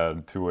still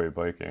add two-way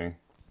biking.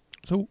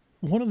 So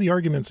one of the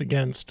arguments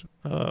against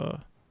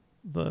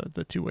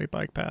the two-way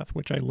bike path,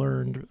 which I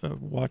learned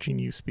watching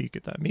you speak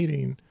at that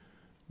meeting,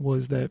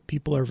 was that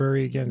people are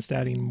very against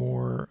adding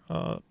more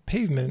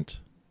pavement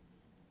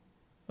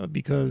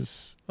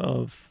because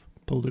of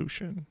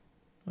pollution.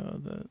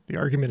 The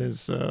argument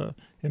is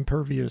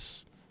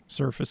impervious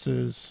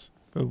surfaces,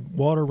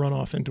 water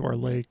runoff into our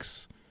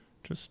lakes,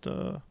 just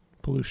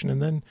pollution.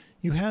 And then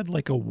you had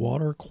like a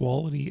water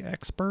quality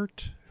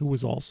expert who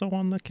was also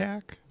on the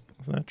CAC.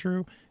 Is that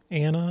true?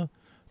 Anna,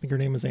 I think her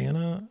name is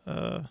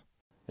Anna.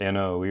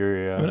 Anna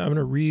O'Leary. Yeah. I'm going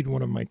to read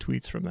one of my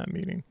tweets from that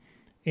meeting.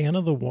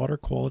 Anna, the water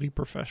quality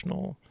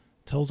professional,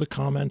 tells a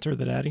commenter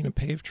that adding a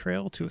paved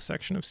trail to a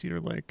section of Cedar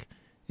Lake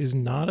is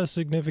not a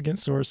significant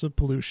source of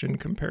pollution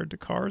compared to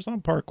cars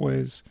on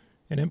parkways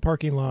and in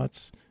parking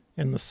lots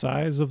and the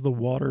size of the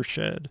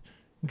watershed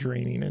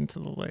draining into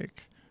the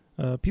lake.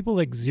 People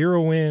like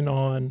zero in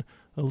on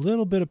a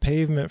little bit of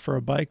pavement for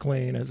a bike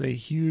lane as a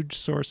huge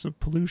source of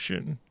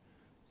pollution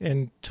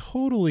and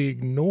totally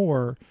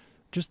ignore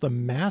just the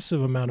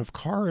massive amount of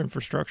car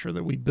infrastructure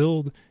that we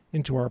build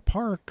into our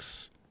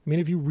parks. I mean,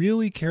 if you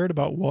really cared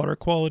about water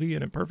quality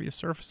and impervious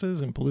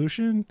surfaces and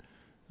pollution,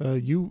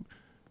 you'd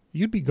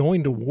be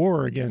going to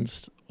war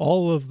against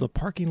all of the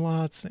parking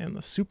lots and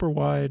the super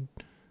wide,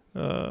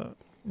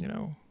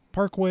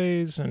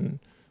 parkways and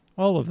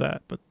all of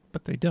that. But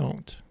they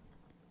don't.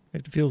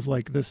 It feels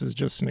like this is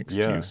just an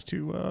excuse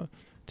to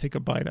take a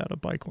bite out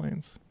of bike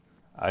lanes.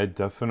 I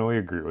definitely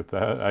agree with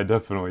that. I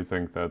definitely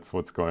think that's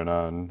what's going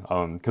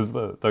on. Because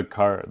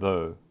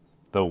the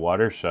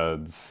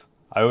watersheds.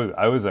 I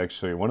was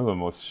actually one of the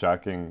most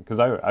shocking, because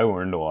I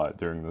learned a lot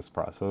during this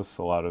process,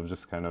 a lot of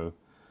just kind of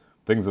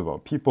things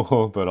about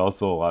people, but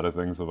also a lot of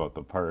things about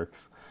the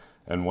parks.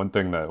 And one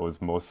thing that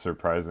was most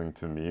surprising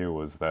to me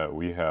was that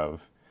we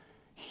have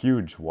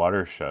huge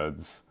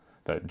watersheds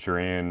that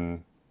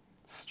drain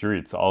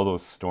streets, all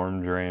those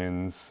storm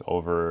drains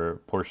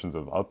over portions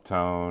of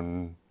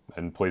Uptown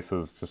and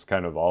places just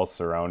kind of all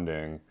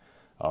surrounding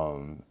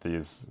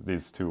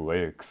these two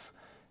lakes,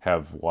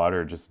 have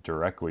water just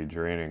directly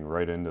draining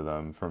right into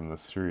them from the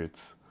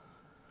streets.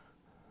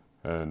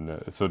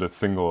 And so to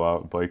single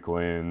out bike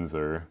lanes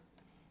or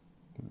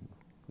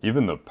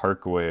even the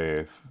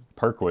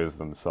parkways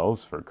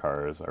themselves for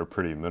cars are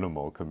pretty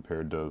minimal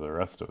compared to the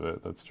rest of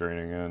it that's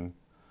draining in.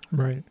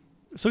 Right.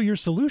 So your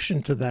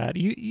solution to that,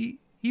 you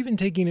even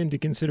taking into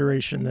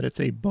consideration that it's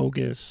a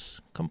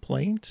bogus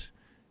complaint,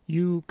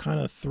 you kind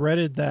of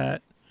threaded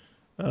that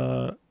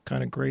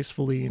kind of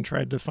gracefully and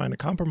tried to find a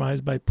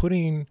compromise by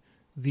putting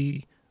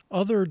the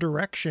other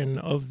direction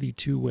of the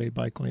two-way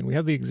bike lane. We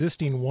have the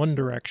existing one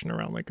direction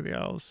around Lake of the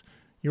Isles.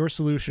 Your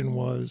solution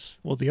was,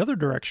 well, the other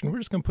direction, we're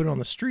just going to put it on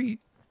the street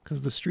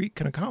because the street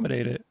can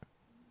accommodate it.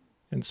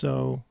 And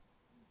so,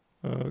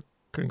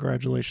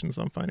 congratulations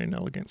on finding an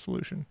elegant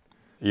solution.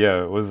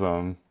 Yeah, it was,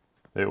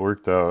 it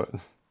worked out.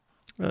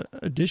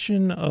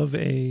 Addition of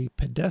a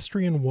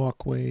pedestrian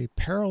walkway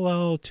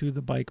parallel to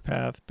the bike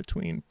path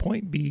between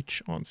Point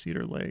Beach on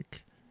Cedar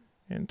Lake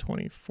and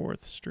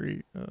 24th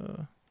Street.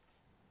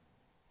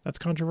 That's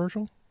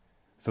controversial?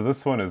 So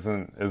this one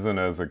isn't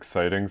as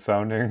exciting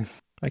sounding.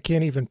 I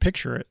can't even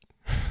picture it.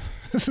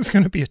 This is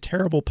going to be a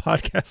terrible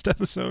podcast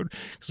episode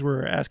because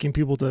we're asking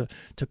people to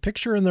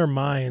picture in their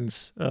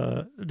minds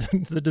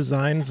the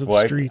designs of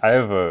streets. I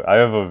have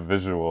a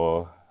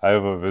visual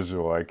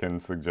I can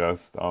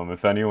suggest.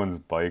 If anyone's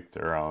biked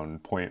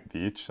around Point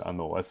Beach on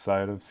the west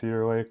side of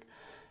Cedar Lake,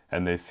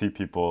 and they see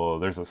people,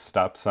 there's a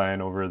stop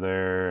sign over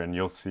there, and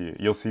you'll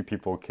see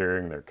people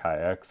carrying their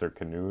kayaks or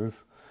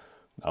canoes.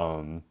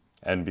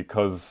 And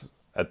because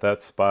at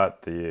that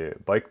spot, the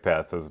bike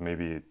path is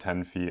maybe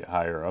 10 feet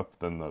higher up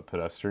than the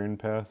pedestrian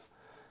path,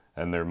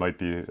 and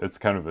it's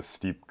kind of a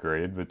steep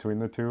grade between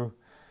the two.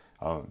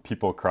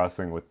 People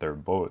crossing with their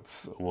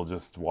boats will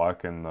just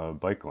walk in the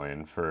bike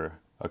lane for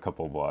a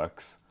couple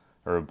blocks,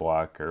 or a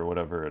block, or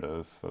whatever it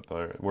is,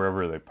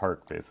 wherever they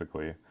park,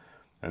 basically.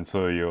 And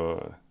so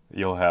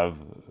you'll have,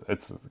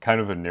 it's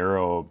kind of a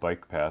narrow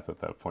bike path at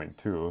that point,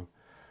 too.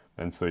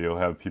 And so you'll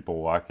have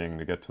people walking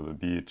to get to the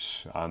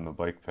beach on the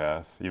bike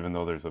path, even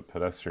though there's a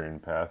pedestrian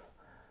path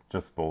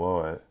just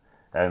below it.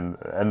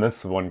 And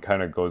this one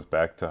kind of goes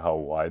back to how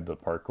wide the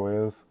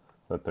parkway is,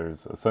 that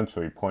there's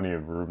essentially plenty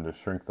of room to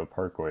shrink the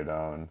parkway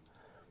down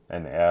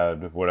and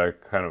add what I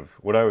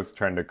was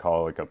trying to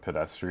call like a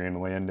pedestrian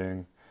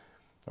landing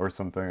or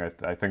something.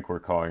 I think we're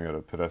calling it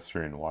a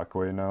pedestrian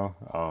walkway now.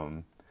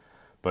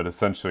 But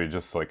essentially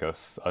just like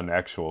an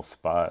actual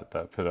spot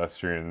that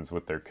pedestrians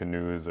with their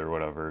canoes or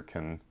whatever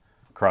can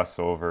cross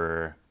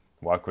over,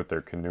 walk with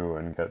their canoe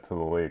and get to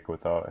the lake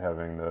without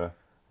having to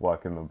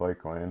walk in the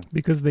bike lane.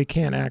 Because they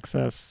can't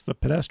access the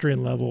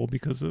pedestrian level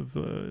because of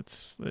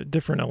its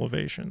different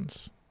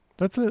elevations.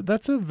 That's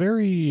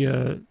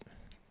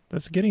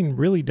getting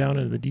really down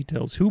into the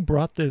details. Who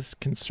brought this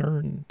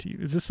concern to you?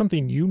 Is this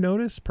something you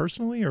noticed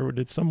personally, or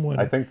did someone...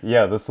 I think,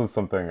 yeah, this was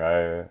something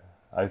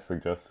I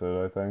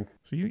suggested, I think.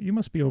 So you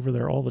must be over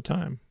there all the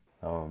time.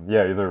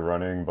 Yeah, either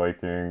running,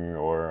 biking,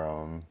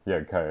 or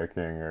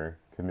kayaking or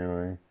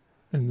canoeing.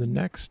 And the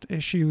next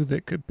issue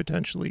that could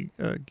potentially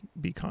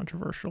be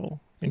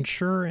controversial: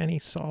 ensure any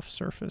soft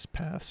surface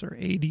paths are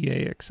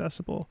ADA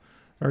accessible.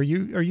 Are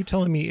you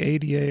telling me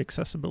ADA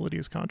accessibility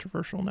is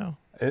controversial now?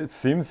 It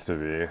seems to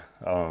be.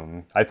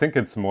 I think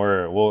it's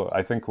more. Well,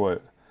 I think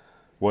what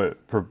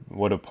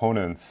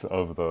opponents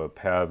of the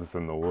paths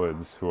in the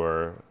woods, who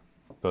are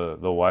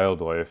the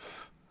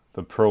wildlife,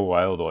 the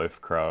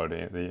pro-wildlife crowd,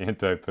 the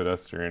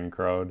anti-pedestrian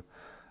crowd,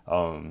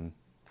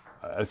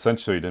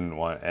 essentially didn't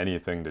want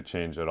anything to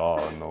change at all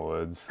in the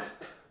woods.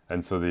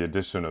 And so the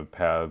addition of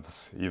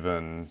paths,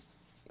 even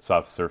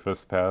soft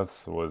surface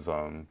paths,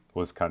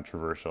 was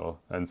controversial.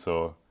 And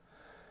so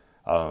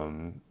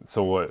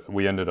what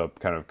we ended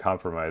up kind of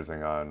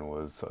compromising on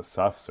was a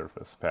soft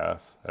surface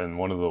path. And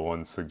one of the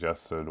ones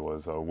suggested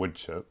was a wood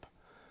chip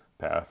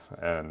path,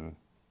 and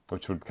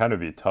which would kind of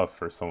be tough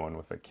for someone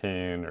with a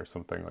cane or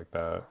something like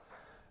that.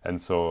 And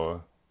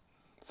so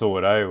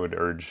what I would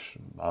urge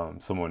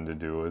someone to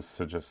do is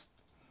to just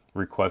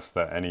request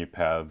that any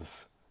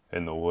paths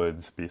in the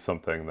woods be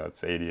something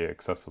that's ADA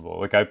accessible.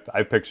 Like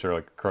I picture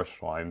like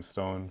crushed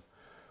limestone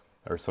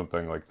or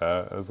something like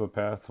that as a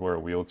path where a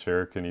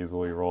wheelchair can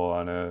easily roll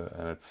on it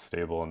and it's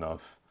stable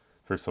enough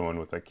for someone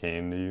with a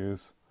cane to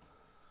use.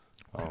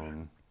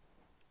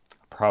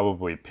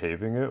 Probably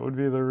paving it would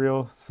be the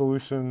real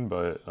solution,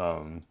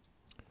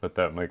 but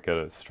that might get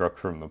it struck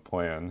from the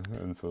plan,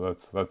 and so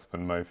that's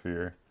been my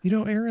fear. You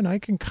know, Aaron, I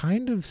can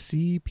kind of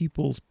see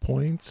people's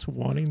points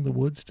wanting the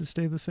woods to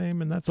stay the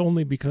same, and that's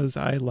only because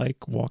I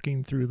like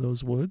walking through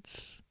those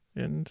woods,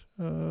 and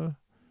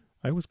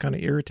I was kind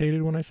of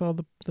irritated when I saw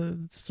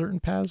the certain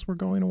paths were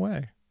going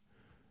away,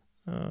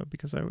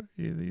 because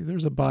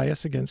there's a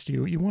bias against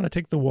you. You want to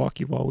take the walk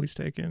you've always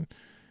taken,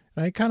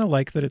 and I kind of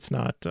like that it's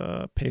not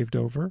paved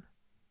over.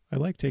 I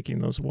like taking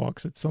those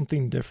walks. It's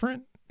something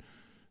different,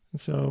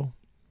 and so...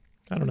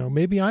 I don't know.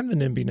 Maybe I'm the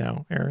NIMBY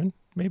now, Aaron.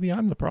 Maybe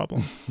I'm the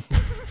problem.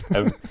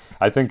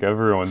 I think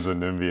everyone's a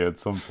NIMBY at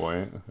some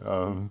point.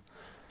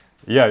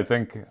 Yeah, I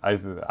think I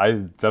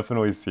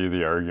definitely see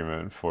the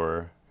argument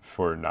for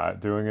not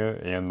doing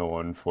it and the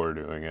one for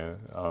doing it,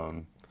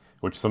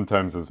 which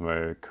sometimes is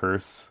my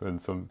curse and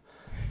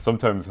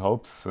sometimes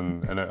helps.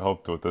 And it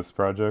helped with this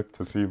project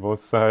to see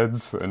both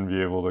sides and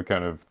be able to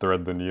kind of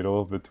thread the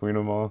needle between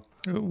them all.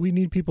 We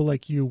need people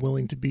like you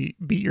willing to beat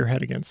your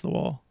head against the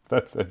wall.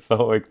 It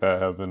felt like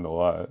that happened a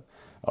lot.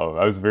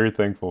 I was very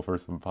thankful for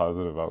some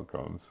positive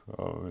outcomes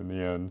in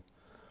the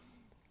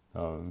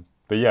end.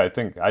 But yeah, I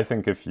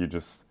think if you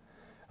just,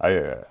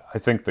 I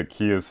think the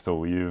key is to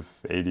leave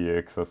ADA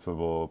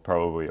accessible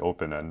probably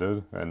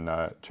open-ended and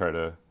not try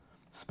to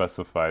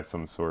specify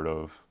some sort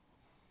of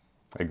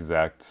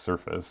exact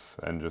surface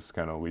and just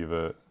kind of leave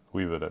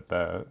it at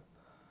that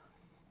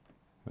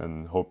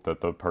and hope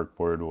that the park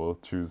board will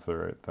choose the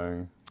right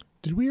thing.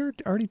 Did we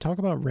already talk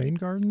about rain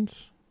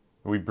gardens?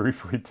 We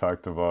briefly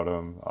talked about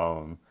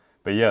them,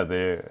 but yeah,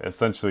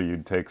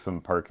 you'd take some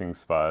parking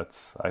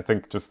spots, I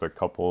think just a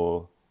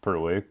couple per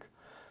lake,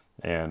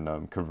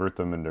 and convert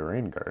them into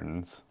rain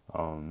gardens.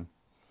 And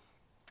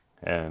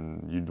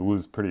you'd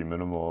lose pretty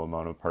minimal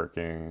amount of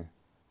parking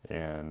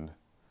and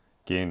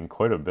gain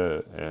quite a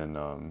bit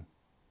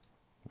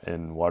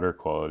in water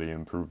quality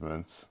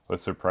improvements, a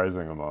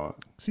surprising amount.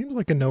 Seems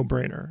like a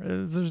no-brainer.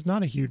 There's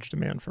not a huge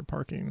demand for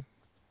parking,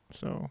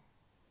 so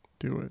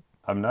do it.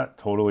 I'm not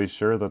totally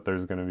sure that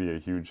there's going to be a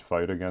huge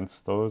fight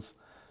against those,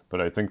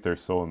 but I think they're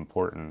so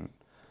important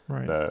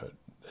that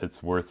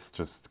it's worth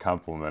just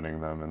complimenting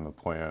them in the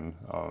plan,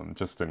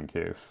 just in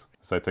case.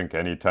 Because I think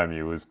anytime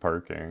you lose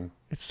parking...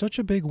 It's such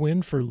a big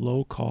win for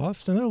low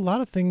cost, and there are a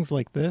lot of things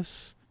like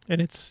this, and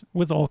it's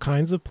with all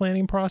kinds of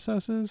planning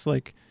processes.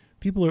 Like,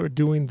 people are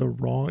doing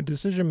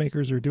decision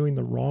makers are doing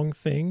the wrong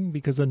thing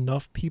because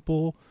enough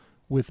people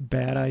with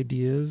bad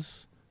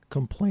ideas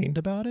complained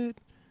about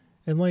it.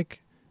 And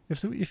like...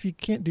 If you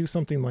can't do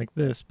something like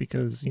this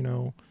because,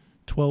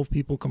 12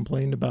 people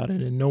complained about it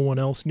and no one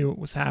else knew it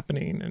was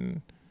happening,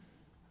 and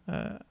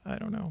I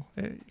don't know,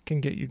 it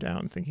can get you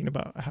down thinking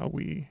about how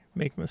we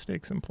make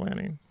mistakes in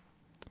planning.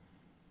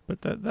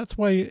 But that's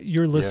why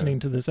you're listening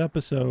to this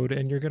episode,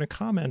 and you're going to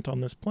comment on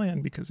this plan,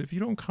 because if you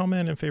don't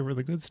comment in favor of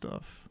the good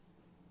stuff,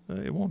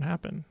 it won't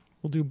happen.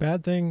 We'll do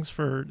bad things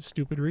for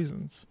stupid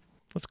reasons.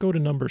 Let's go to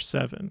number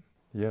 7.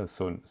 Yeah,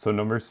 so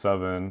number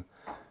 7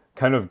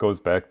 kind of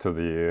goes back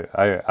to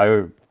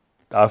I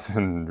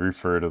often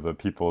refer to the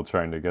people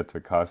trying to get to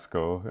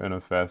Costco in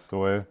a fast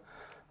way.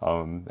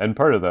 And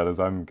part of that is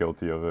I'm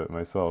guilty of it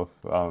myself,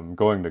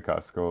 going to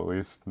Costco at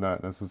least,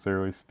 not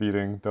necessarily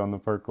speeding down the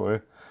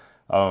parkway.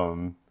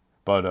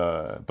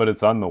 But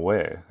it's on the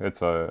way.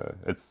 It's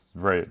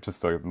right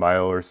just a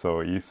mile or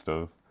so east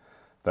of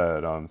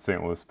that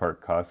St. Louis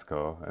Park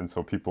Costco. And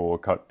so people will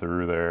cut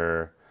through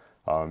there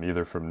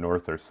either from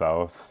north or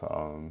south.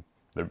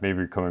 They're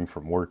maybe coming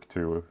from work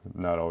too,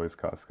 not always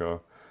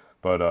Costco.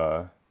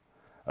 But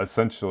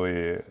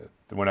essentially,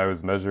 when I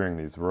was measuring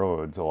these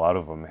roads, a lot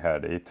of them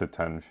had 8 to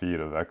 10 feet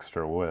of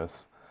extra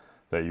width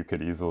that you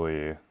could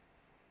easily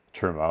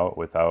trim out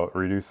without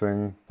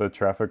reducing the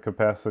traffic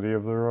capacity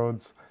of the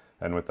roads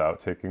and without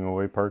taking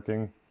away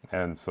parking.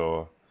 And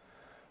so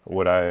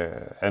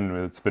and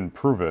it's been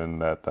proven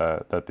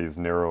that these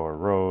narrower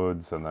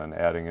roads and then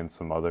adding in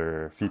some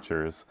other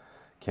features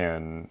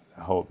can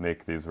help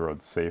make these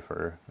roads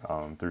safer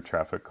through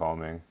traffic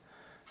calming.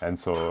 And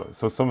so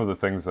some of the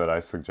things that I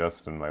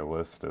suggest in my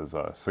list is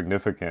a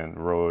significant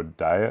road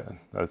diet,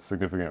 a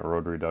significant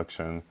road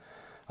reduction,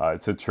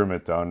 to trim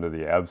it down to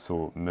the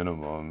absolute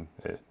minimum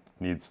it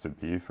needs to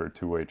be for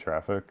two-way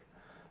traffic,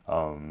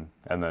 and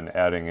then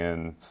adding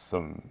in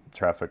some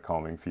traffic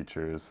calming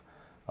features.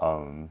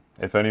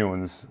 If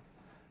anyone's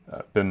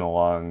been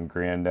along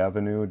Grand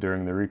Avenue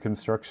during the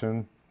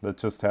reconstruction that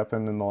just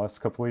happened in the last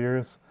couple of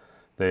years,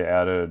 they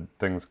added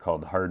things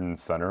called hardened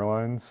center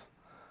lines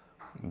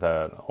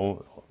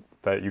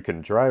that you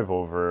can drive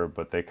over,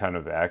 but they kind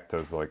of act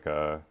as like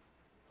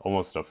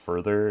almost a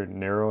further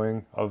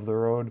narrowing of the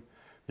road,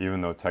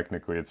 even though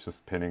technically it's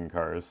just pinning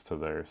cars to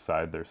their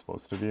side they're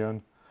supposed to be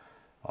on.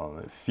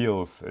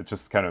 It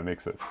just kind of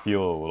makes it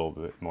feel a little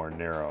bit more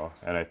narrow.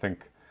 And I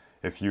think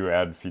if you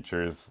add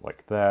features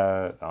like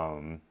that,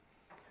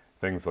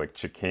 things like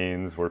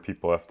chicanes where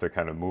people have to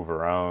kind of move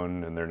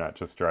around and they're not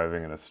just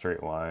driving in a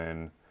straight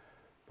line,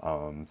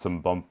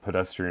 some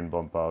pedestrian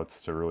bump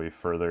outs to really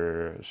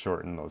further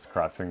shorten those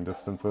crossing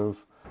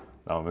distances,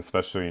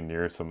 especially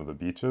near some of the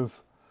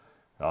beaches.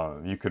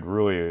 You could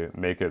really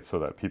make it so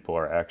that people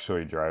are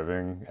actually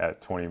driving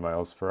at 20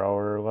 miles per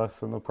hour or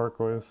less in the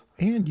parkways.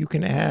 And you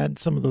can add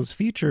some of those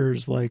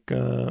features like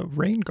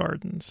rain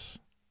gardens.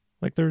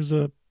 Like there's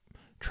a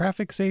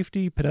traffic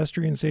safety,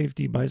 pedestrian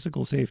safety,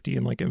 bicycle safety,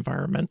 and like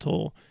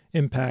environmental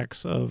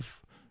impacts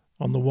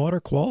on the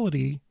water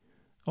quality,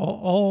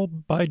 all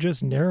by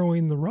just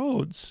narrowing the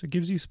roads. It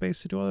gives you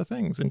space to do other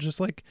things, and just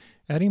like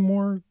adding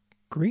more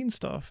green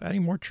stuff,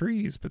 adding more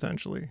trees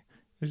potentially.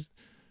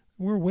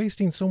 We're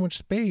wasting so much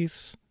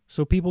space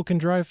so people can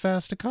drive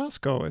fast to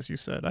Costco, as you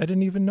said. I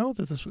didn't even know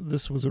that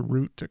this was a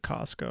route to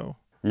Costco.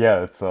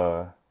 Yeah,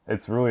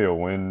 it's really a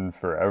win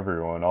for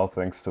everyone, all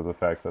thanks to the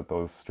fact that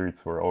those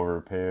streets were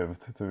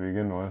overpaved to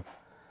begin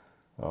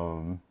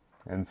with.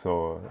 And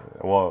so,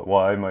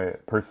 while I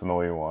might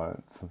personally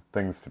want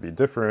things to be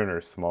different or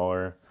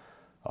smaller,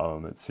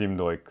 it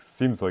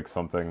seems like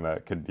something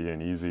that could be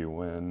an easy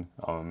win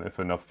if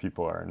enough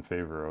people are in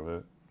favor of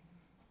it.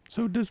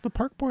 So does the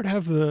park board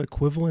have the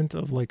equivalent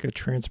of like a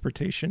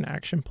transportation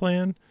action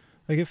plan?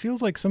 Like it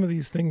feels like some of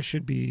these things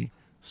should be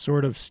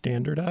sort of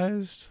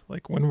standardized.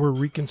 Like when we're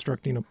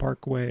reconstructing a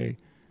parkway,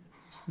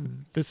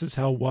 this is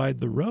how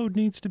wide the road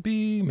needs to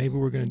be. Maybe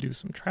we're going to do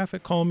some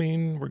traffic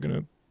calming. We're going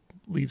to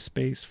leave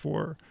space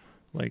for,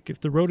 like, if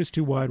the road is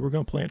too wide, we're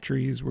going to plant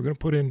trees. We're going to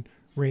put in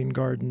rain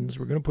gardens.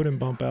 We're going to put in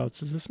bump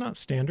outs. Is this not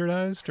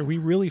standardized? Are we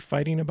really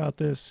fighting about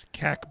this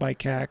CAC by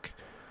CAC,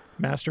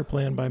 master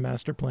plan by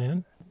master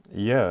plan?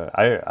 Yeah,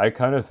 I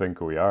kind of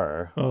think we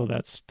are. Oh,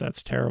 that's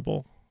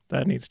terrible.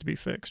 That needs to be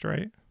fixed,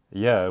 right?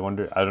 Yeah, I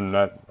wonder. I'm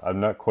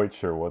not quite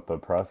sure what the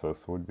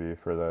process would be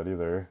for that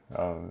either.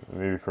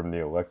 Maybe from the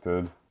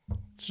elected.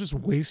 It's just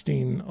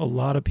wasting a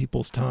lot of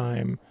people's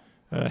time,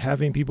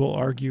 having people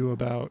argue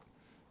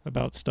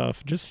about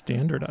stuff. Just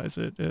standardize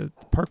it. The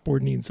park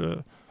board needs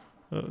a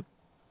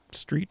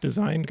street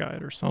design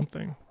guide or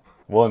something.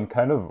 Well, and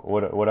kind of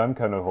what I'm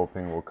kind of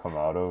hoping will come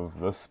out of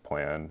this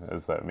plan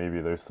is that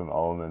maybe there's some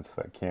elements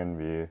that can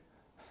be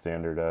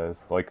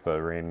standardized, like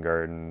the rain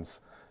gardens,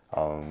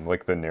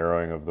 like the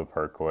narrowing of the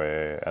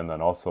parkway, and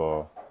then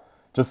also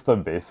just the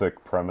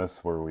basic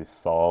premise where we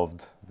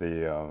solved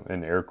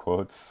in air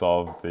quotes,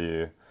 solved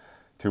the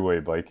two-way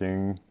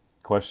biking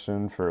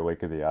question for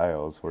Lake of the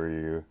Isles, where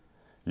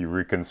you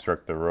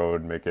reconstruct the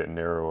road, make it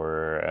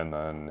narrower, and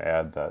then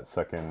add that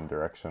second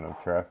direction of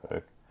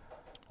traffic.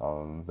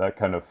 That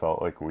kind of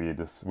felt like we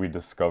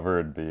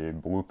discovered the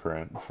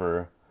blueprint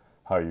for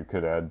how you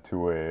could add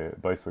two-way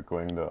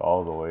bicycling to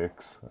all the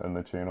lakes and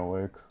the Channel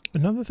Lakes.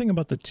 Another thing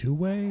about the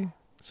two-way,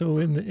 so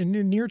in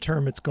the near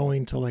term, it's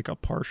going to like a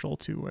partial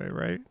two-way,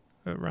 right?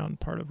 Around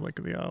part of Lake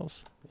of the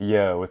Isles.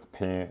 Yeah, with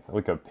paint,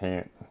 like a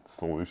paint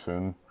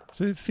solution.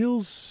 So it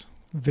feels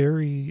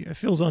it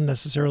feels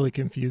unnecessarily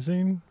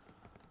confusing,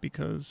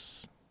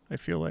 because I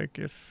feel like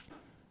if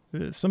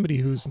somebody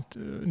who's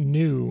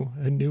new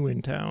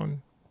in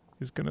town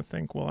is going to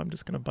think, well, I'm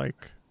just going to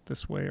bike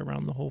this way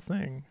around the whole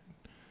thing.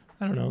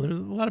 I don't know. There's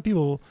a lot of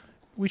people.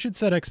 We should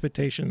set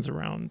expectations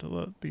around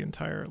the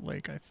entire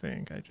lake, I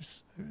think.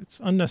 It's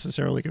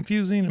unnecessarily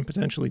confusing and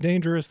potentially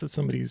dangerous that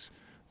somebody's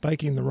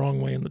biking the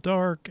wrong way in the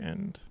dark,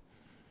 and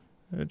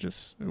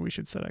we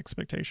should set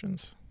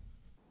expectations.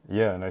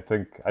 Yeah, and I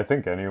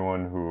think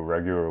anyone who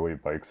regularly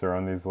bikes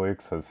around these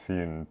lakes has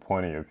seen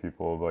plenty of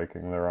people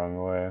biking the wrong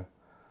way.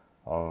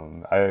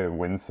 I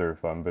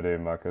windsurf on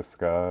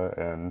Bide-Makaska,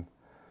 and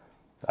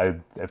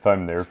if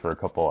I'm there for a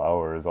couple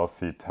hours, I'll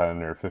see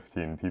 10 or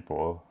 15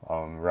 people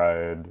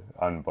ride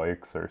on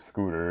bikes or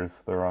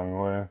scooters the wrong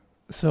way.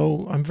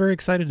 So I'm very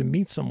excited to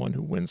meet someone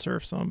who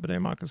windsurfs on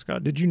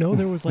Bide-Makaska. Did you know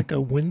there was like a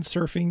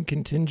windsurfing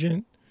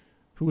contingent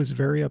who was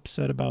very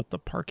upset about the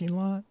parking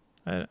lot?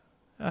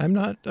 I'm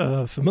not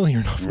familiar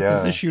enough with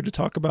this issue to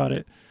talk about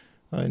it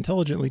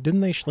intelligently.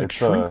 Didn't they shrink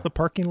the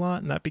parking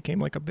lot, and that became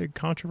like a big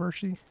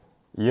controversy?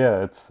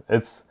 Yeah,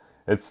 it's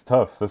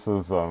tough. This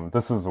is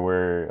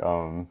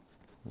where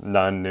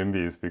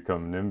non-NIMBYs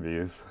become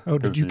NIMBYs. Oh,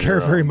 did you care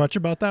very much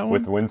about that one?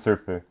 With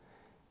windsurfing?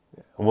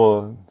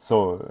 Well,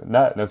 so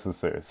not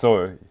necessarily.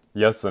 So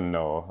yes and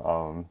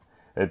no.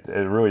 It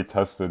really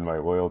tested my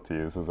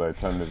loyalties, as I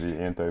tend to be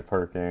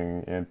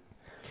anti-parking and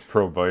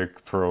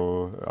pro-bike,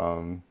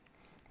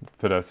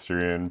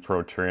 pro-pedestrian,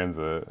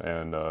 pro-transit,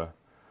 and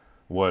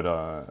what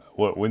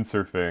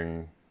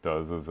windsurfing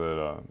does is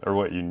or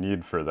what you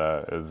need for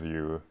that is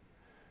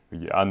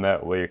on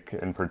that lake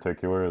in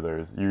particular,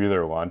 you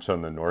either launch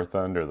on the north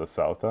end or the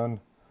south end,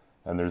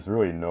 and there's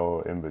really no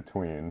in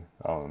between.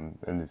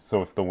 And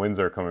so if the winds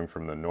are coming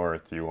from the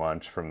north, you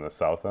launch from the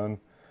south end,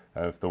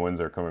 and if the winds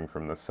are coming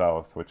from the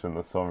south, which in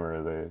the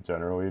summer they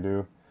generally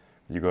do,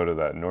 you go to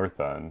that north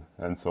end.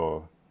 And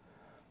so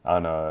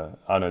on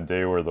a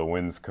day where the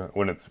winds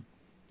when it's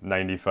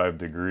 95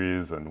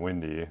 degrees and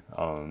windy,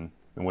 the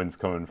wind's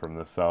coming from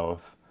the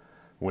south,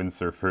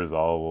 windsurfers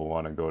all will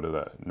want to go to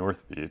that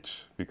north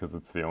beach because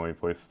it's the only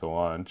place to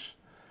launch.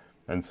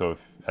 And so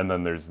and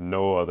then there's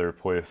no other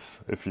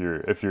place if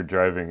you're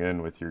driving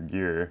in with your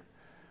gear,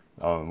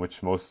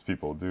 which most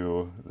people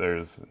do.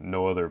 There's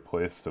no other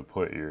place to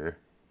put your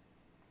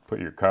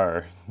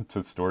car,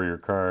 to store your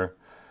car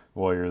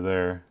while you're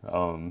there,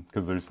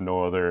 because there's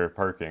no other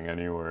parking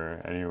anywhere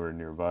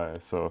nearby.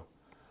 So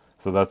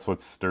that's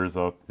what stirs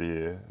up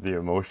the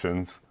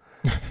emotions.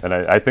 And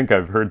I think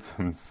I've heard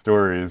some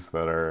stories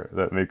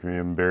that make me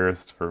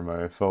embarrassed for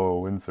my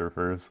fellow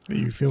windsurfers.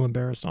 You feel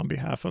embarrassed on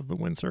behalf of the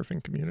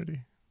windsurfing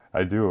community?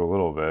 I do a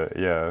little bit,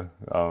 yeah.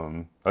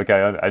 Like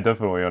I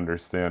definitely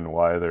understand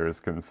why there is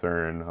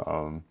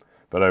concern,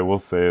 but I will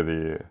say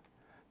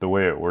the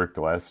way it worked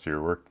last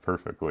year worked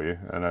perfectly,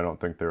 and I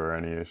don't think there were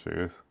any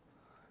issues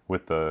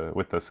with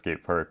the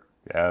skate park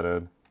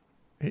added.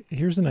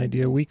 Here's an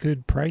idea: we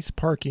could price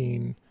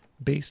parking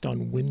based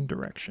on wind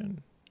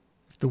direction.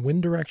 If the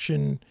wind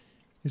direction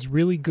is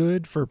really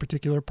good for a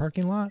particular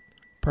parking lot,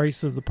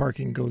 price of the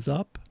parking goes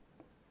up,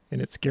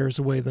 and it scares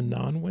away the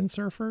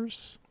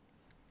non-windsurfers,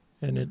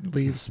 and it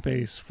leaves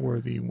space for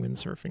the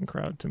windsurfing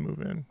crowd to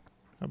move in.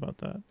 How about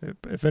that?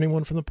 If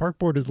anyone from the park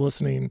board is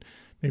listening,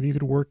 maybe you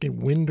could work a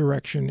wind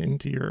direction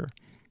into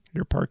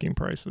your parking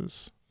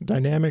prices.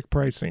 Dynamic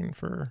pricing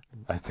for...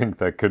 I think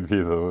that could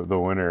be the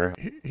winner.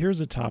 Here's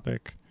a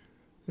topic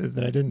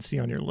that I didn't see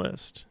on your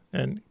list.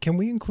 And can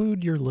we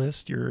include your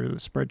list, your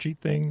spreadsheet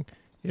thing,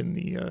 in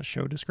the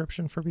show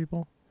description for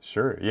people?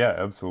 Sure. Yeah,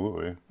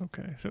 absolutely.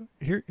 Okay. So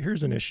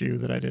here's an issue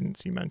that I didn't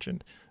see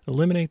mentioned.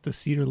 Eliminate the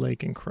Cedar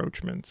Lake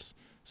encroachments.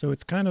 So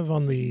it's kind of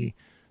on the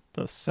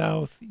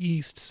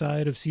southeast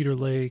side of Cedar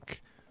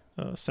Lake,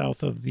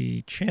 south of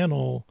the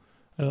channel.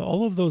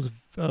 All of those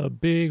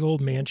big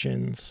old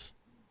mansions,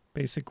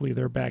 basically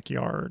their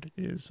backyard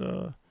is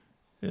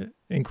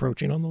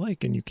encroaching on the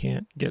lake, and you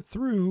can't get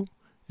through.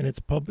 And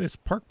it's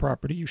park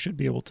property. You should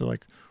be able to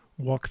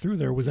walk through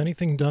there. Was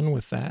anything done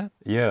with that?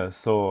 Yeah.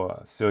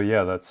 So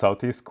yeah, that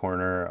southeast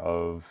corner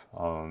of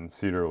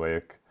Cedar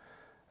Lake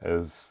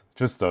is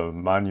just a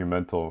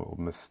monumental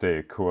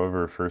mistake.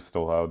 Whoever first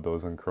allowed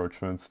those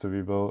encroachments to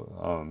be built,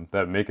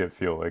 that make it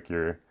feel like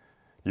you're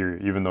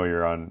even though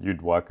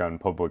you'd walk on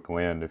public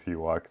land if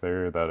you walk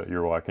there, that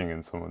you're walking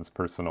in someone's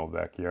personal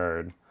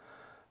backyard.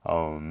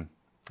 And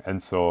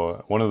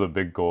so one of the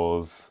big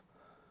goals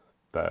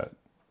that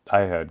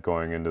I had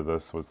going into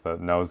this was that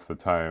now's the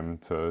time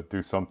to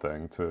do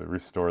something to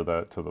restore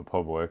that to the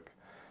public.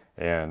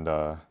 And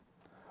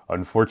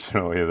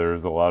unfortunately,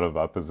 there's a lot of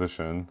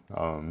opposition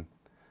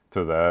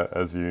to that,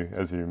 as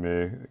you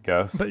may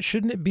guess. But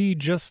shouldn't it be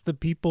just the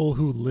people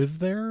who live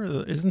there?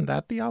 Isn't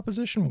that the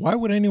opposition? Why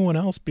would anyone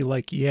else be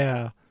like,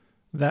 yeah,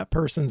 that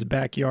person's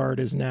backyard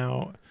is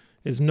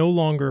no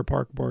longer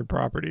park board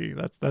property.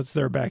 That's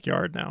their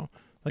backyard now.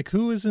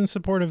 Who is in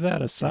support of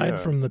that aside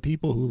from the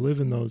people who live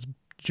in those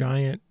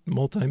giant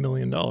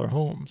multi-million-dollar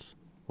homes?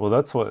 Well,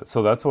 that's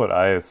what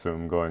I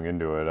assumed going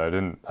into it. I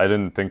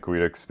didn't think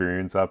we'd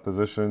experience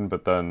opposition,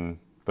 but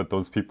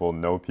those people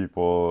know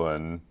people,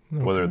 and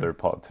whether Okay. they're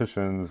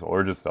politicians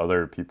or just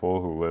other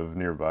people who live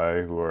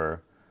nearby who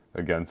are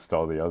against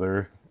all the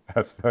other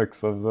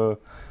aspects of the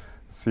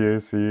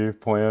CAC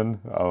plan.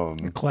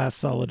 Class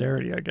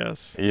solidarity, I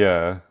guess.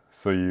 Yeah,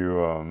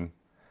 so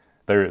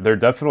there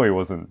definitely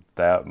wasn't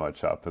that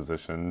much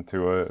opposition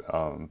to it,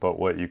 but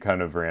what you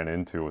kind of ran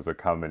into was a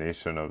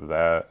combination of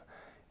that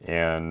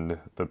and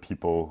the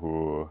people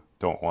who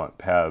don't want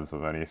paths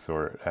of any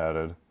sort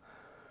added.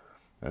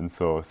 And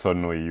so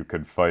suddenly you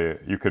could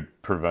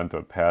prevent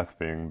a path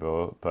being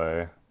built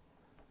by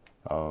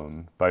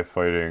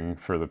fighting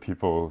for the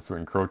people's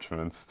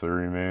encroachments to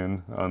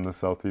remain on the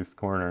southeast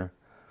corner.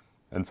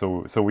 And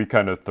so we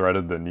kind of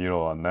threaded the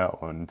needle on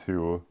that one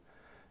too,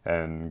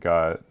 and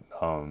got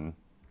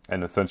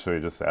and essentially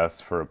just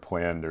asked for a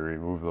plan to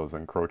remove those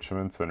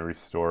encroachments and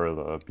restore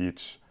the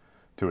beach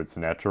to its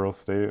natural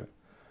state.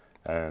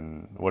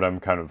 And what I'm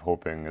kind of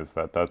hoping is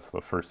that that's the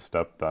first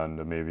step then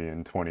to maybe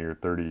in 20 or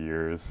 30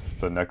 years,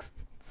 the next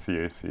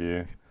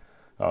CAC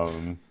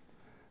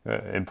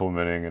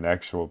implementing an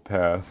actual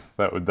path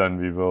that would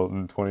then be built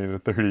in 20 to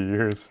 30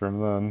 years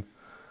from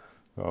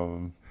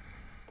then.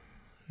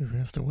 We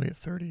have to wait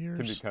 30 It can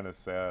be years kind of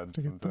sad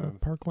to get the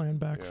sometimes.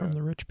 parkland back from Yeah.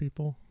 the rich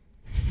people.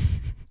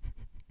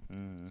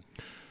 Mm.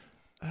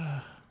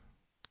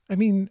 I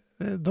mean,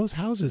 those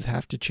houses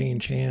have to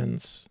change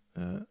hands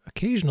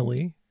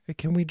occasionally.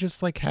 Can we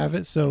just like have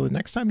it so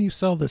next time you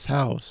sell this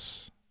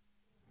house,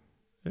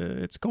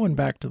 it's going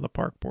back to the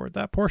park board.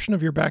 That portion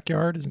of your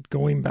backyard is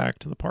going back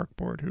to the park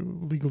board who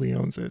legally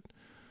owns it.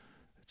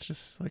 It's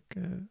just like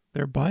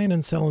they're buying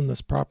and selling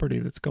this property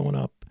that's going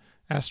up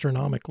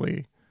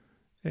astronomically,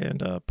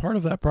 and part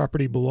of that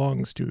property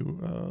belongs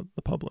to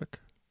the public,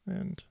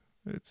 and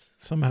it's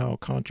somehow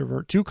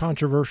too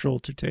controversial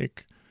to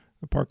take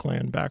the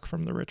parkland back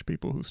from the rich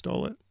people who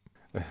stole it.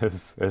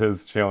 It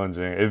is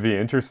challenging. It'd be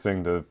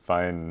interesting to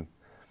find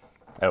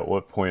at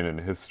what point in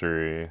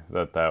history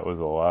that was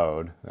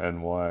allowed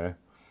and why.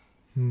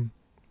 If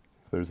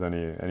there's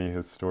any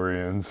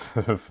historians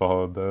that have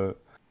followed that.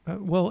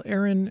 Well,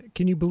 Aaron,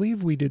 can you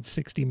believe we did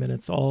 60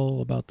 minutes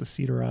all about the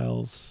Cedar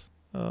Isles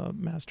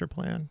master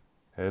plan?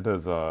 It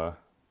is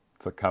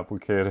it's a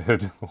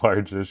complicated,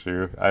 large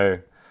issue.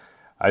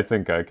 I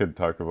think I could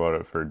talk about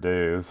it for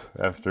days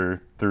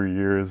after 3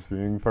 years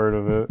being part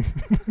of it.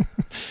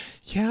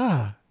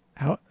 Yeah,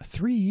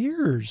 3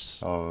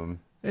 years. And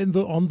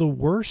on the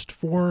worst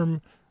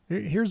form,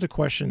 here's a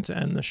question to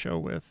end the show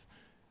with.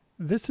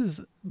 This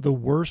is the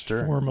worst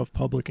Sure. form of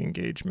public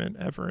engagement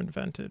ever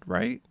invented,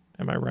 right?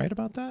 Am I right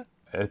about that?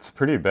 It's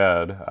pretty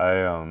bad.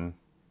 I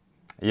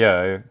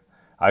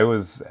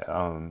was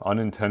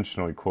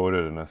unintentionally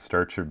quoted in a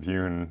Star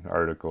Tribune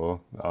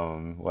article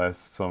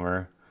last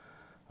summer,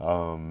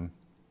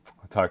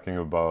 talking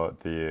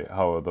about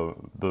how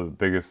the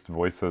biggest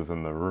voices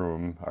in the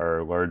room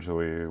are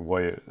largely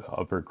white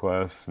upper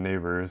class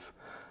neighbors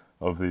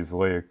of these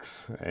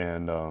lakes,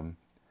 and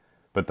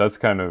but that's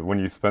kind of when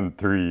you spend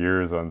 3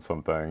 years on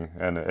something,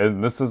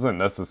 and this isn't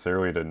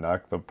necessarily to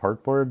knock the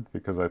park board,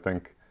 because I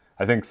think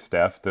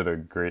staff did a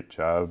great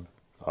job,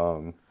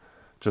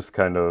 just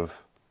kind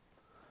of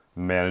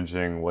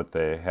managing what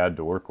they had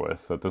to work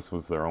with, that this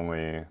was their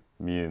only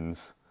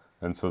means,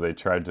 and so they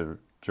tried to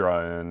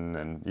draw in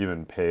and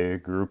even pay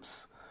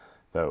groups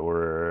that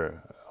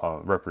were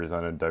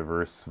represented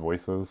diverse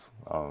voices,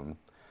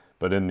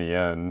 but in the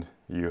end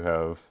you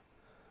have,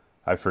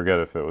 I forget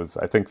if it was,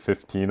 I think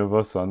 15 of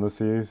us on the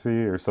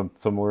CAC or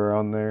somewhere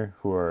around there,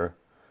 who are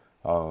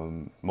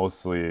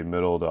mostly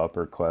middle to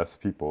upper class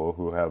people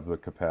who have the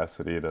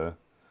capacity to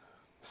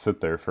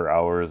sit there for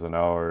hours and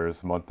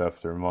hours, month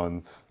after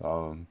month,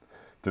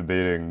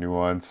 debating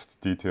nuanced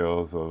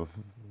details of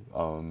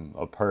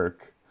a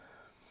park.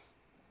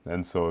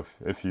 And so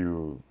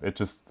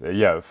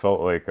it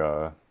felt like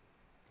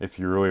if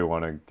you really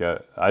want to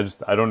get, I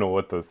don't know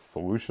what the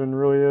solution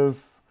really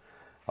is,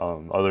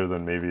 other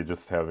than maybe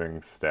just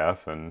having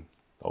staff and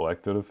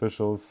elected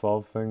officials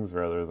solve things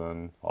rather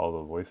than all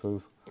the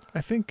voices.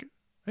 I think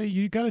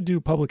you got to do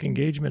public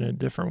engagement in a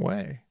different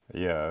way.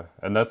 Yeah,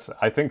 and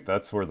I think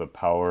that's where the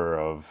power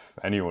of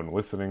anyone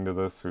listening to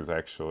this who's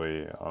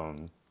actually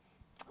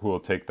who will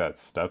take that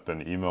step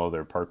and email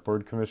their park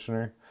board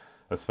commissioner,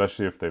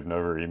 especially if they've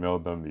never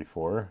emailed them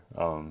before.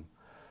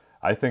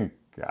 I think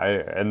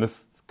and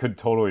this could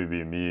totally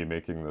be me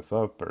making this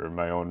up or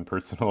my own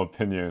personal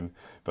opinion,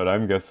 but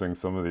I'm guessing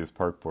some of these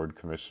park board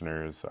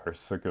commissioners are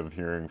sick of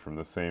hearing from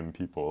the same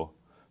people,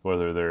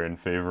 whether they're in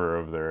favor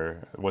of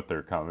what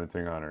they're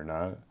commenting on or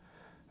not.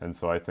 And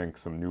so I think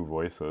some new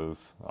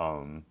voices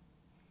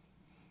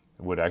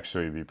would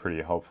actually be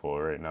pretty helpful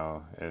right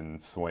now in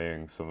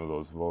swaying some of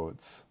those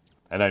votes.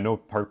 And I know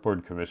park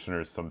board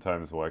commissioners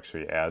sometimes will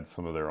actually add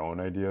some of their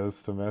own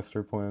ideas to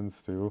master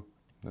plans too.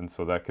 And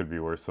so that could be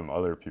where some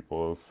other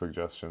people's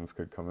suggestions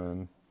could come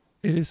in.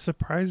 It is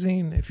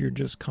surprising, if you're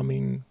just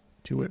coming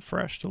to it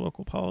fresh to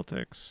local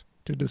politics,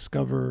 to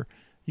discover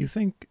you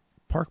think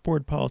park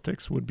board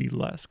politics would be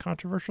less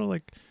controversial.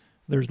 Like,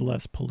 there's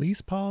less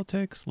police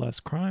politics, less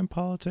crime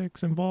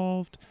politics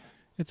involved.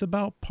 It's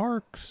about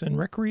parks and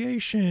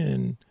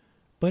recreation,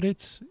 but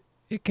it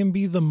can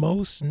be the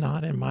most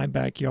not in my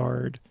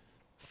backyard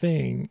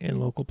thing in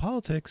local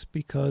politics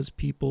because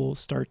people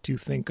start to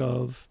think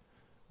of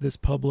this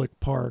public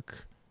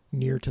park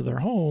near to their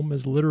home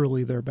as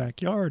literally their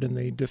backyard, and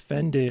they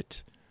defend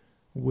it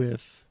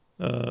with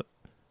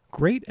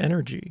great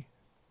energy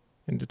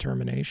and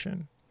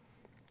determination.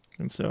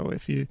 And so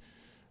if you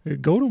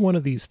go to one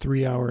of these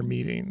 3-hour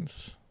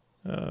meetings,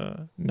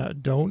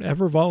 don't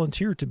ever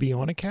volunteer to be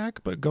on a CAC,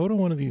 but go to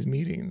one of these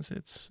meetings.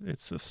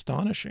 It's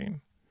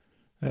astonishing.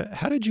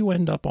 How did you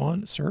end up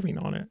serving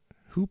on it?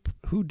 Who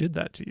did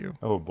that to you?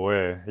 Oh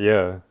boy,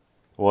 yeah.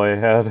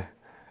 Well,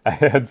 I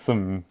had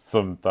some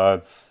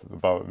thoughts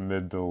about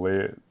mid to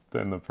late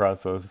in the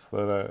process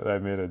that I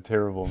made a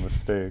terrible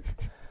mistake.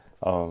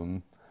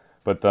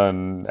 But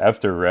then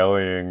after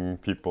rallying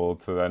people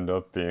to end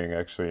up being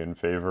actually in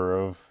favor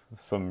of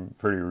some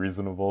pretty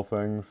reasonable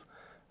things,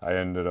 I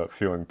ended up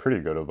feeling pretty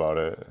good about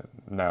it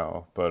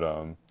now. But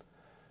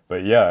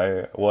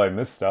yeah, I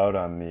missed out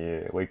on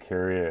the Lake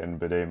Harriet and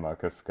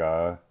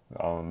Bide-Makaska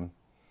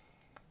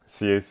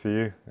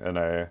CAC, and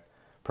I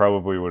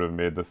probably would have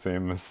made the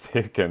same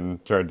mistake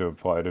and tried to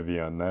apply to be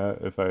on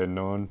that if I had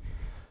known.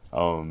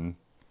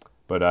 But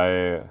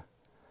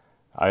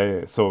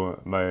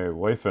so my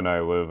wife and I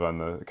live on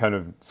the kind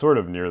of sort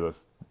of near the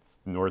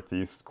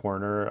northeast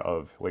corner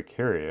of Lake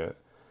Harriet.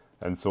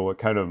 And so what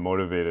kind of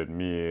motivated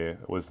me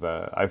was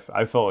that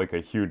I felt like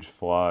a huge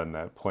flaw in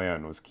that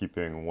plan was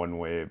keeping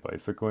one-way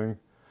bicycling.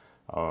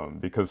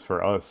 Because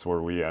for us,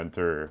 where we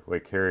enter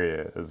Lake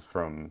Harriet is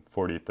from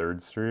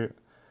 43rd Street.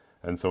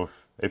 And so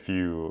if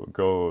you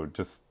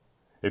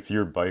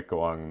bike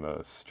along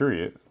the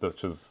street,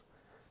 which is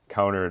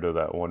counter to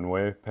that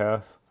one-way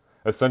path,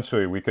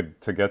 essentially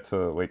to get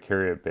to Lake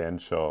Harriet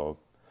Bandshell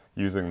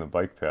using the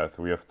bike path,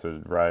 we have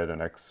to ride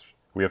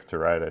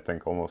I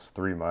think almost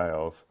 3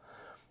 miles.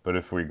 But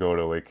if we go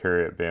to Lake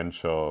Harriet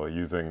Bandshell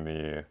using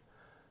the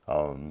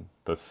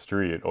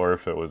street, or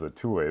if it was a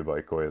 2-way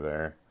bikeway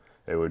there,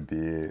 it would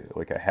be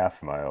like a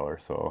half mile or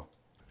so.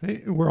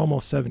 Hey, we're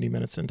almost 70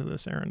 minutes into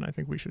this, Aaron. I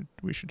think we should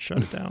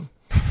shut it down.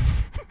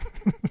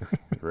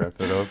 Wrap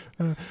it up.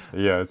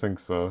 Yeah, I think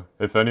so.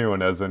 If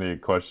anyone has any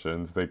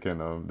questions, they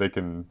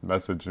can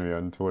message me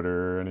on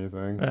Twitter or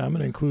anything. I'm going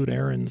to include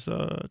Aaron's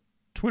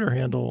Twitter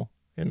handle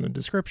in the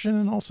description,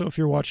 and also if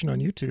you're watching on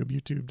YouTube,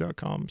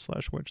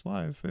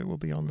 youtube.com/wedgelive, it will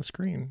be on the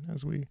screen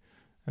as we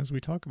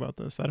talk about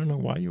this. I don't know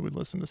why you would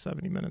listen to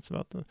 70 minutes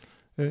about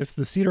if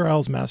the Cedar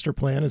Isles master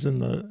plan is in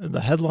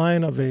the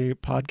headline of a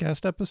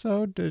podcast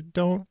episode,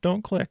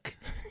 don't click.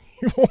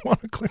 You won't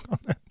want to click on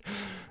that.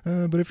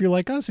 But if you're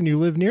like us and you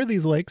live near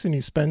these lakes and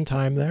you spend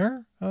time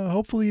there,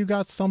 hopefully you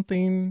got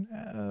something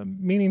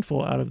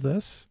meaningful out of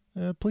this.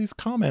 Please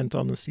comment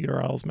on the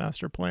Cedar Isles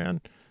master plan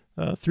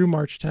through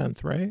March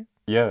 10th, right?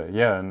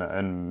 Yeah,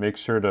 and make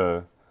sure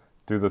to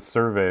do the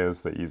survey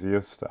as the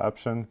easiest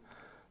option.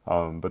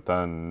 But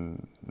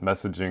then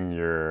messaging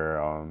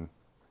your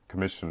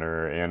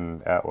commissioner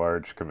and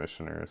at-large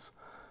commissioners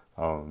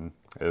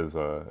is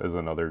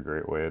another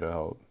great way to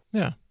help.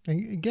 Yeah,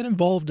 and get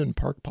involved in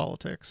park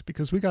politics,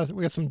 because we got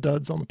some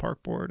duds on the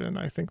park board, and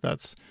I think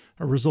that's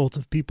a result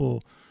of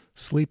people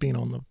sleeping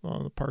on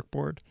the park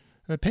board.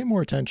 Pay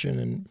more attention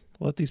and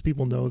let these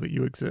people know that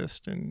you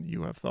exist and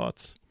you have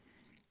thoughts.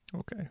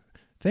 Okay,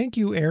 thank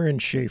you, Aaron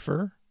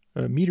Schaefer.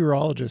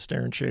 Meteorologist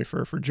Aaron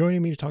Schaefer, for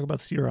joining me to talk about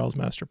the Cedar Isles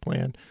Master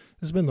Plan.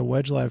 This has been the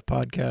Wedge Live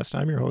podcast.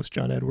 I'm your host,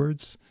 John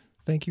Edwards.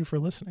 Thank you for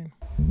listening.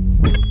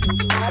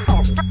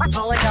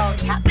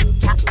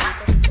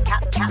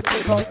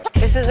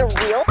 This is a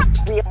real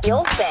thing.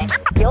 Real thing.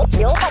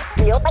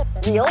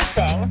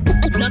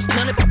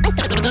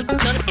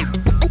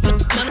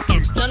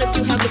 None of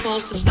you have the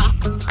balls to stop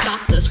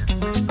this.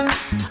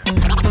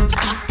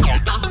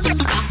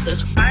 Stop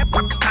this.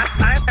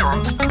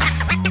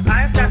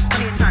 I've got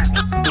plenty of time.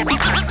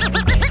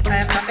 I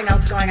have nothing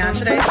else going on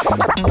today.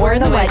 We're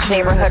in the Wedge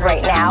neighborhood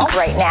right now.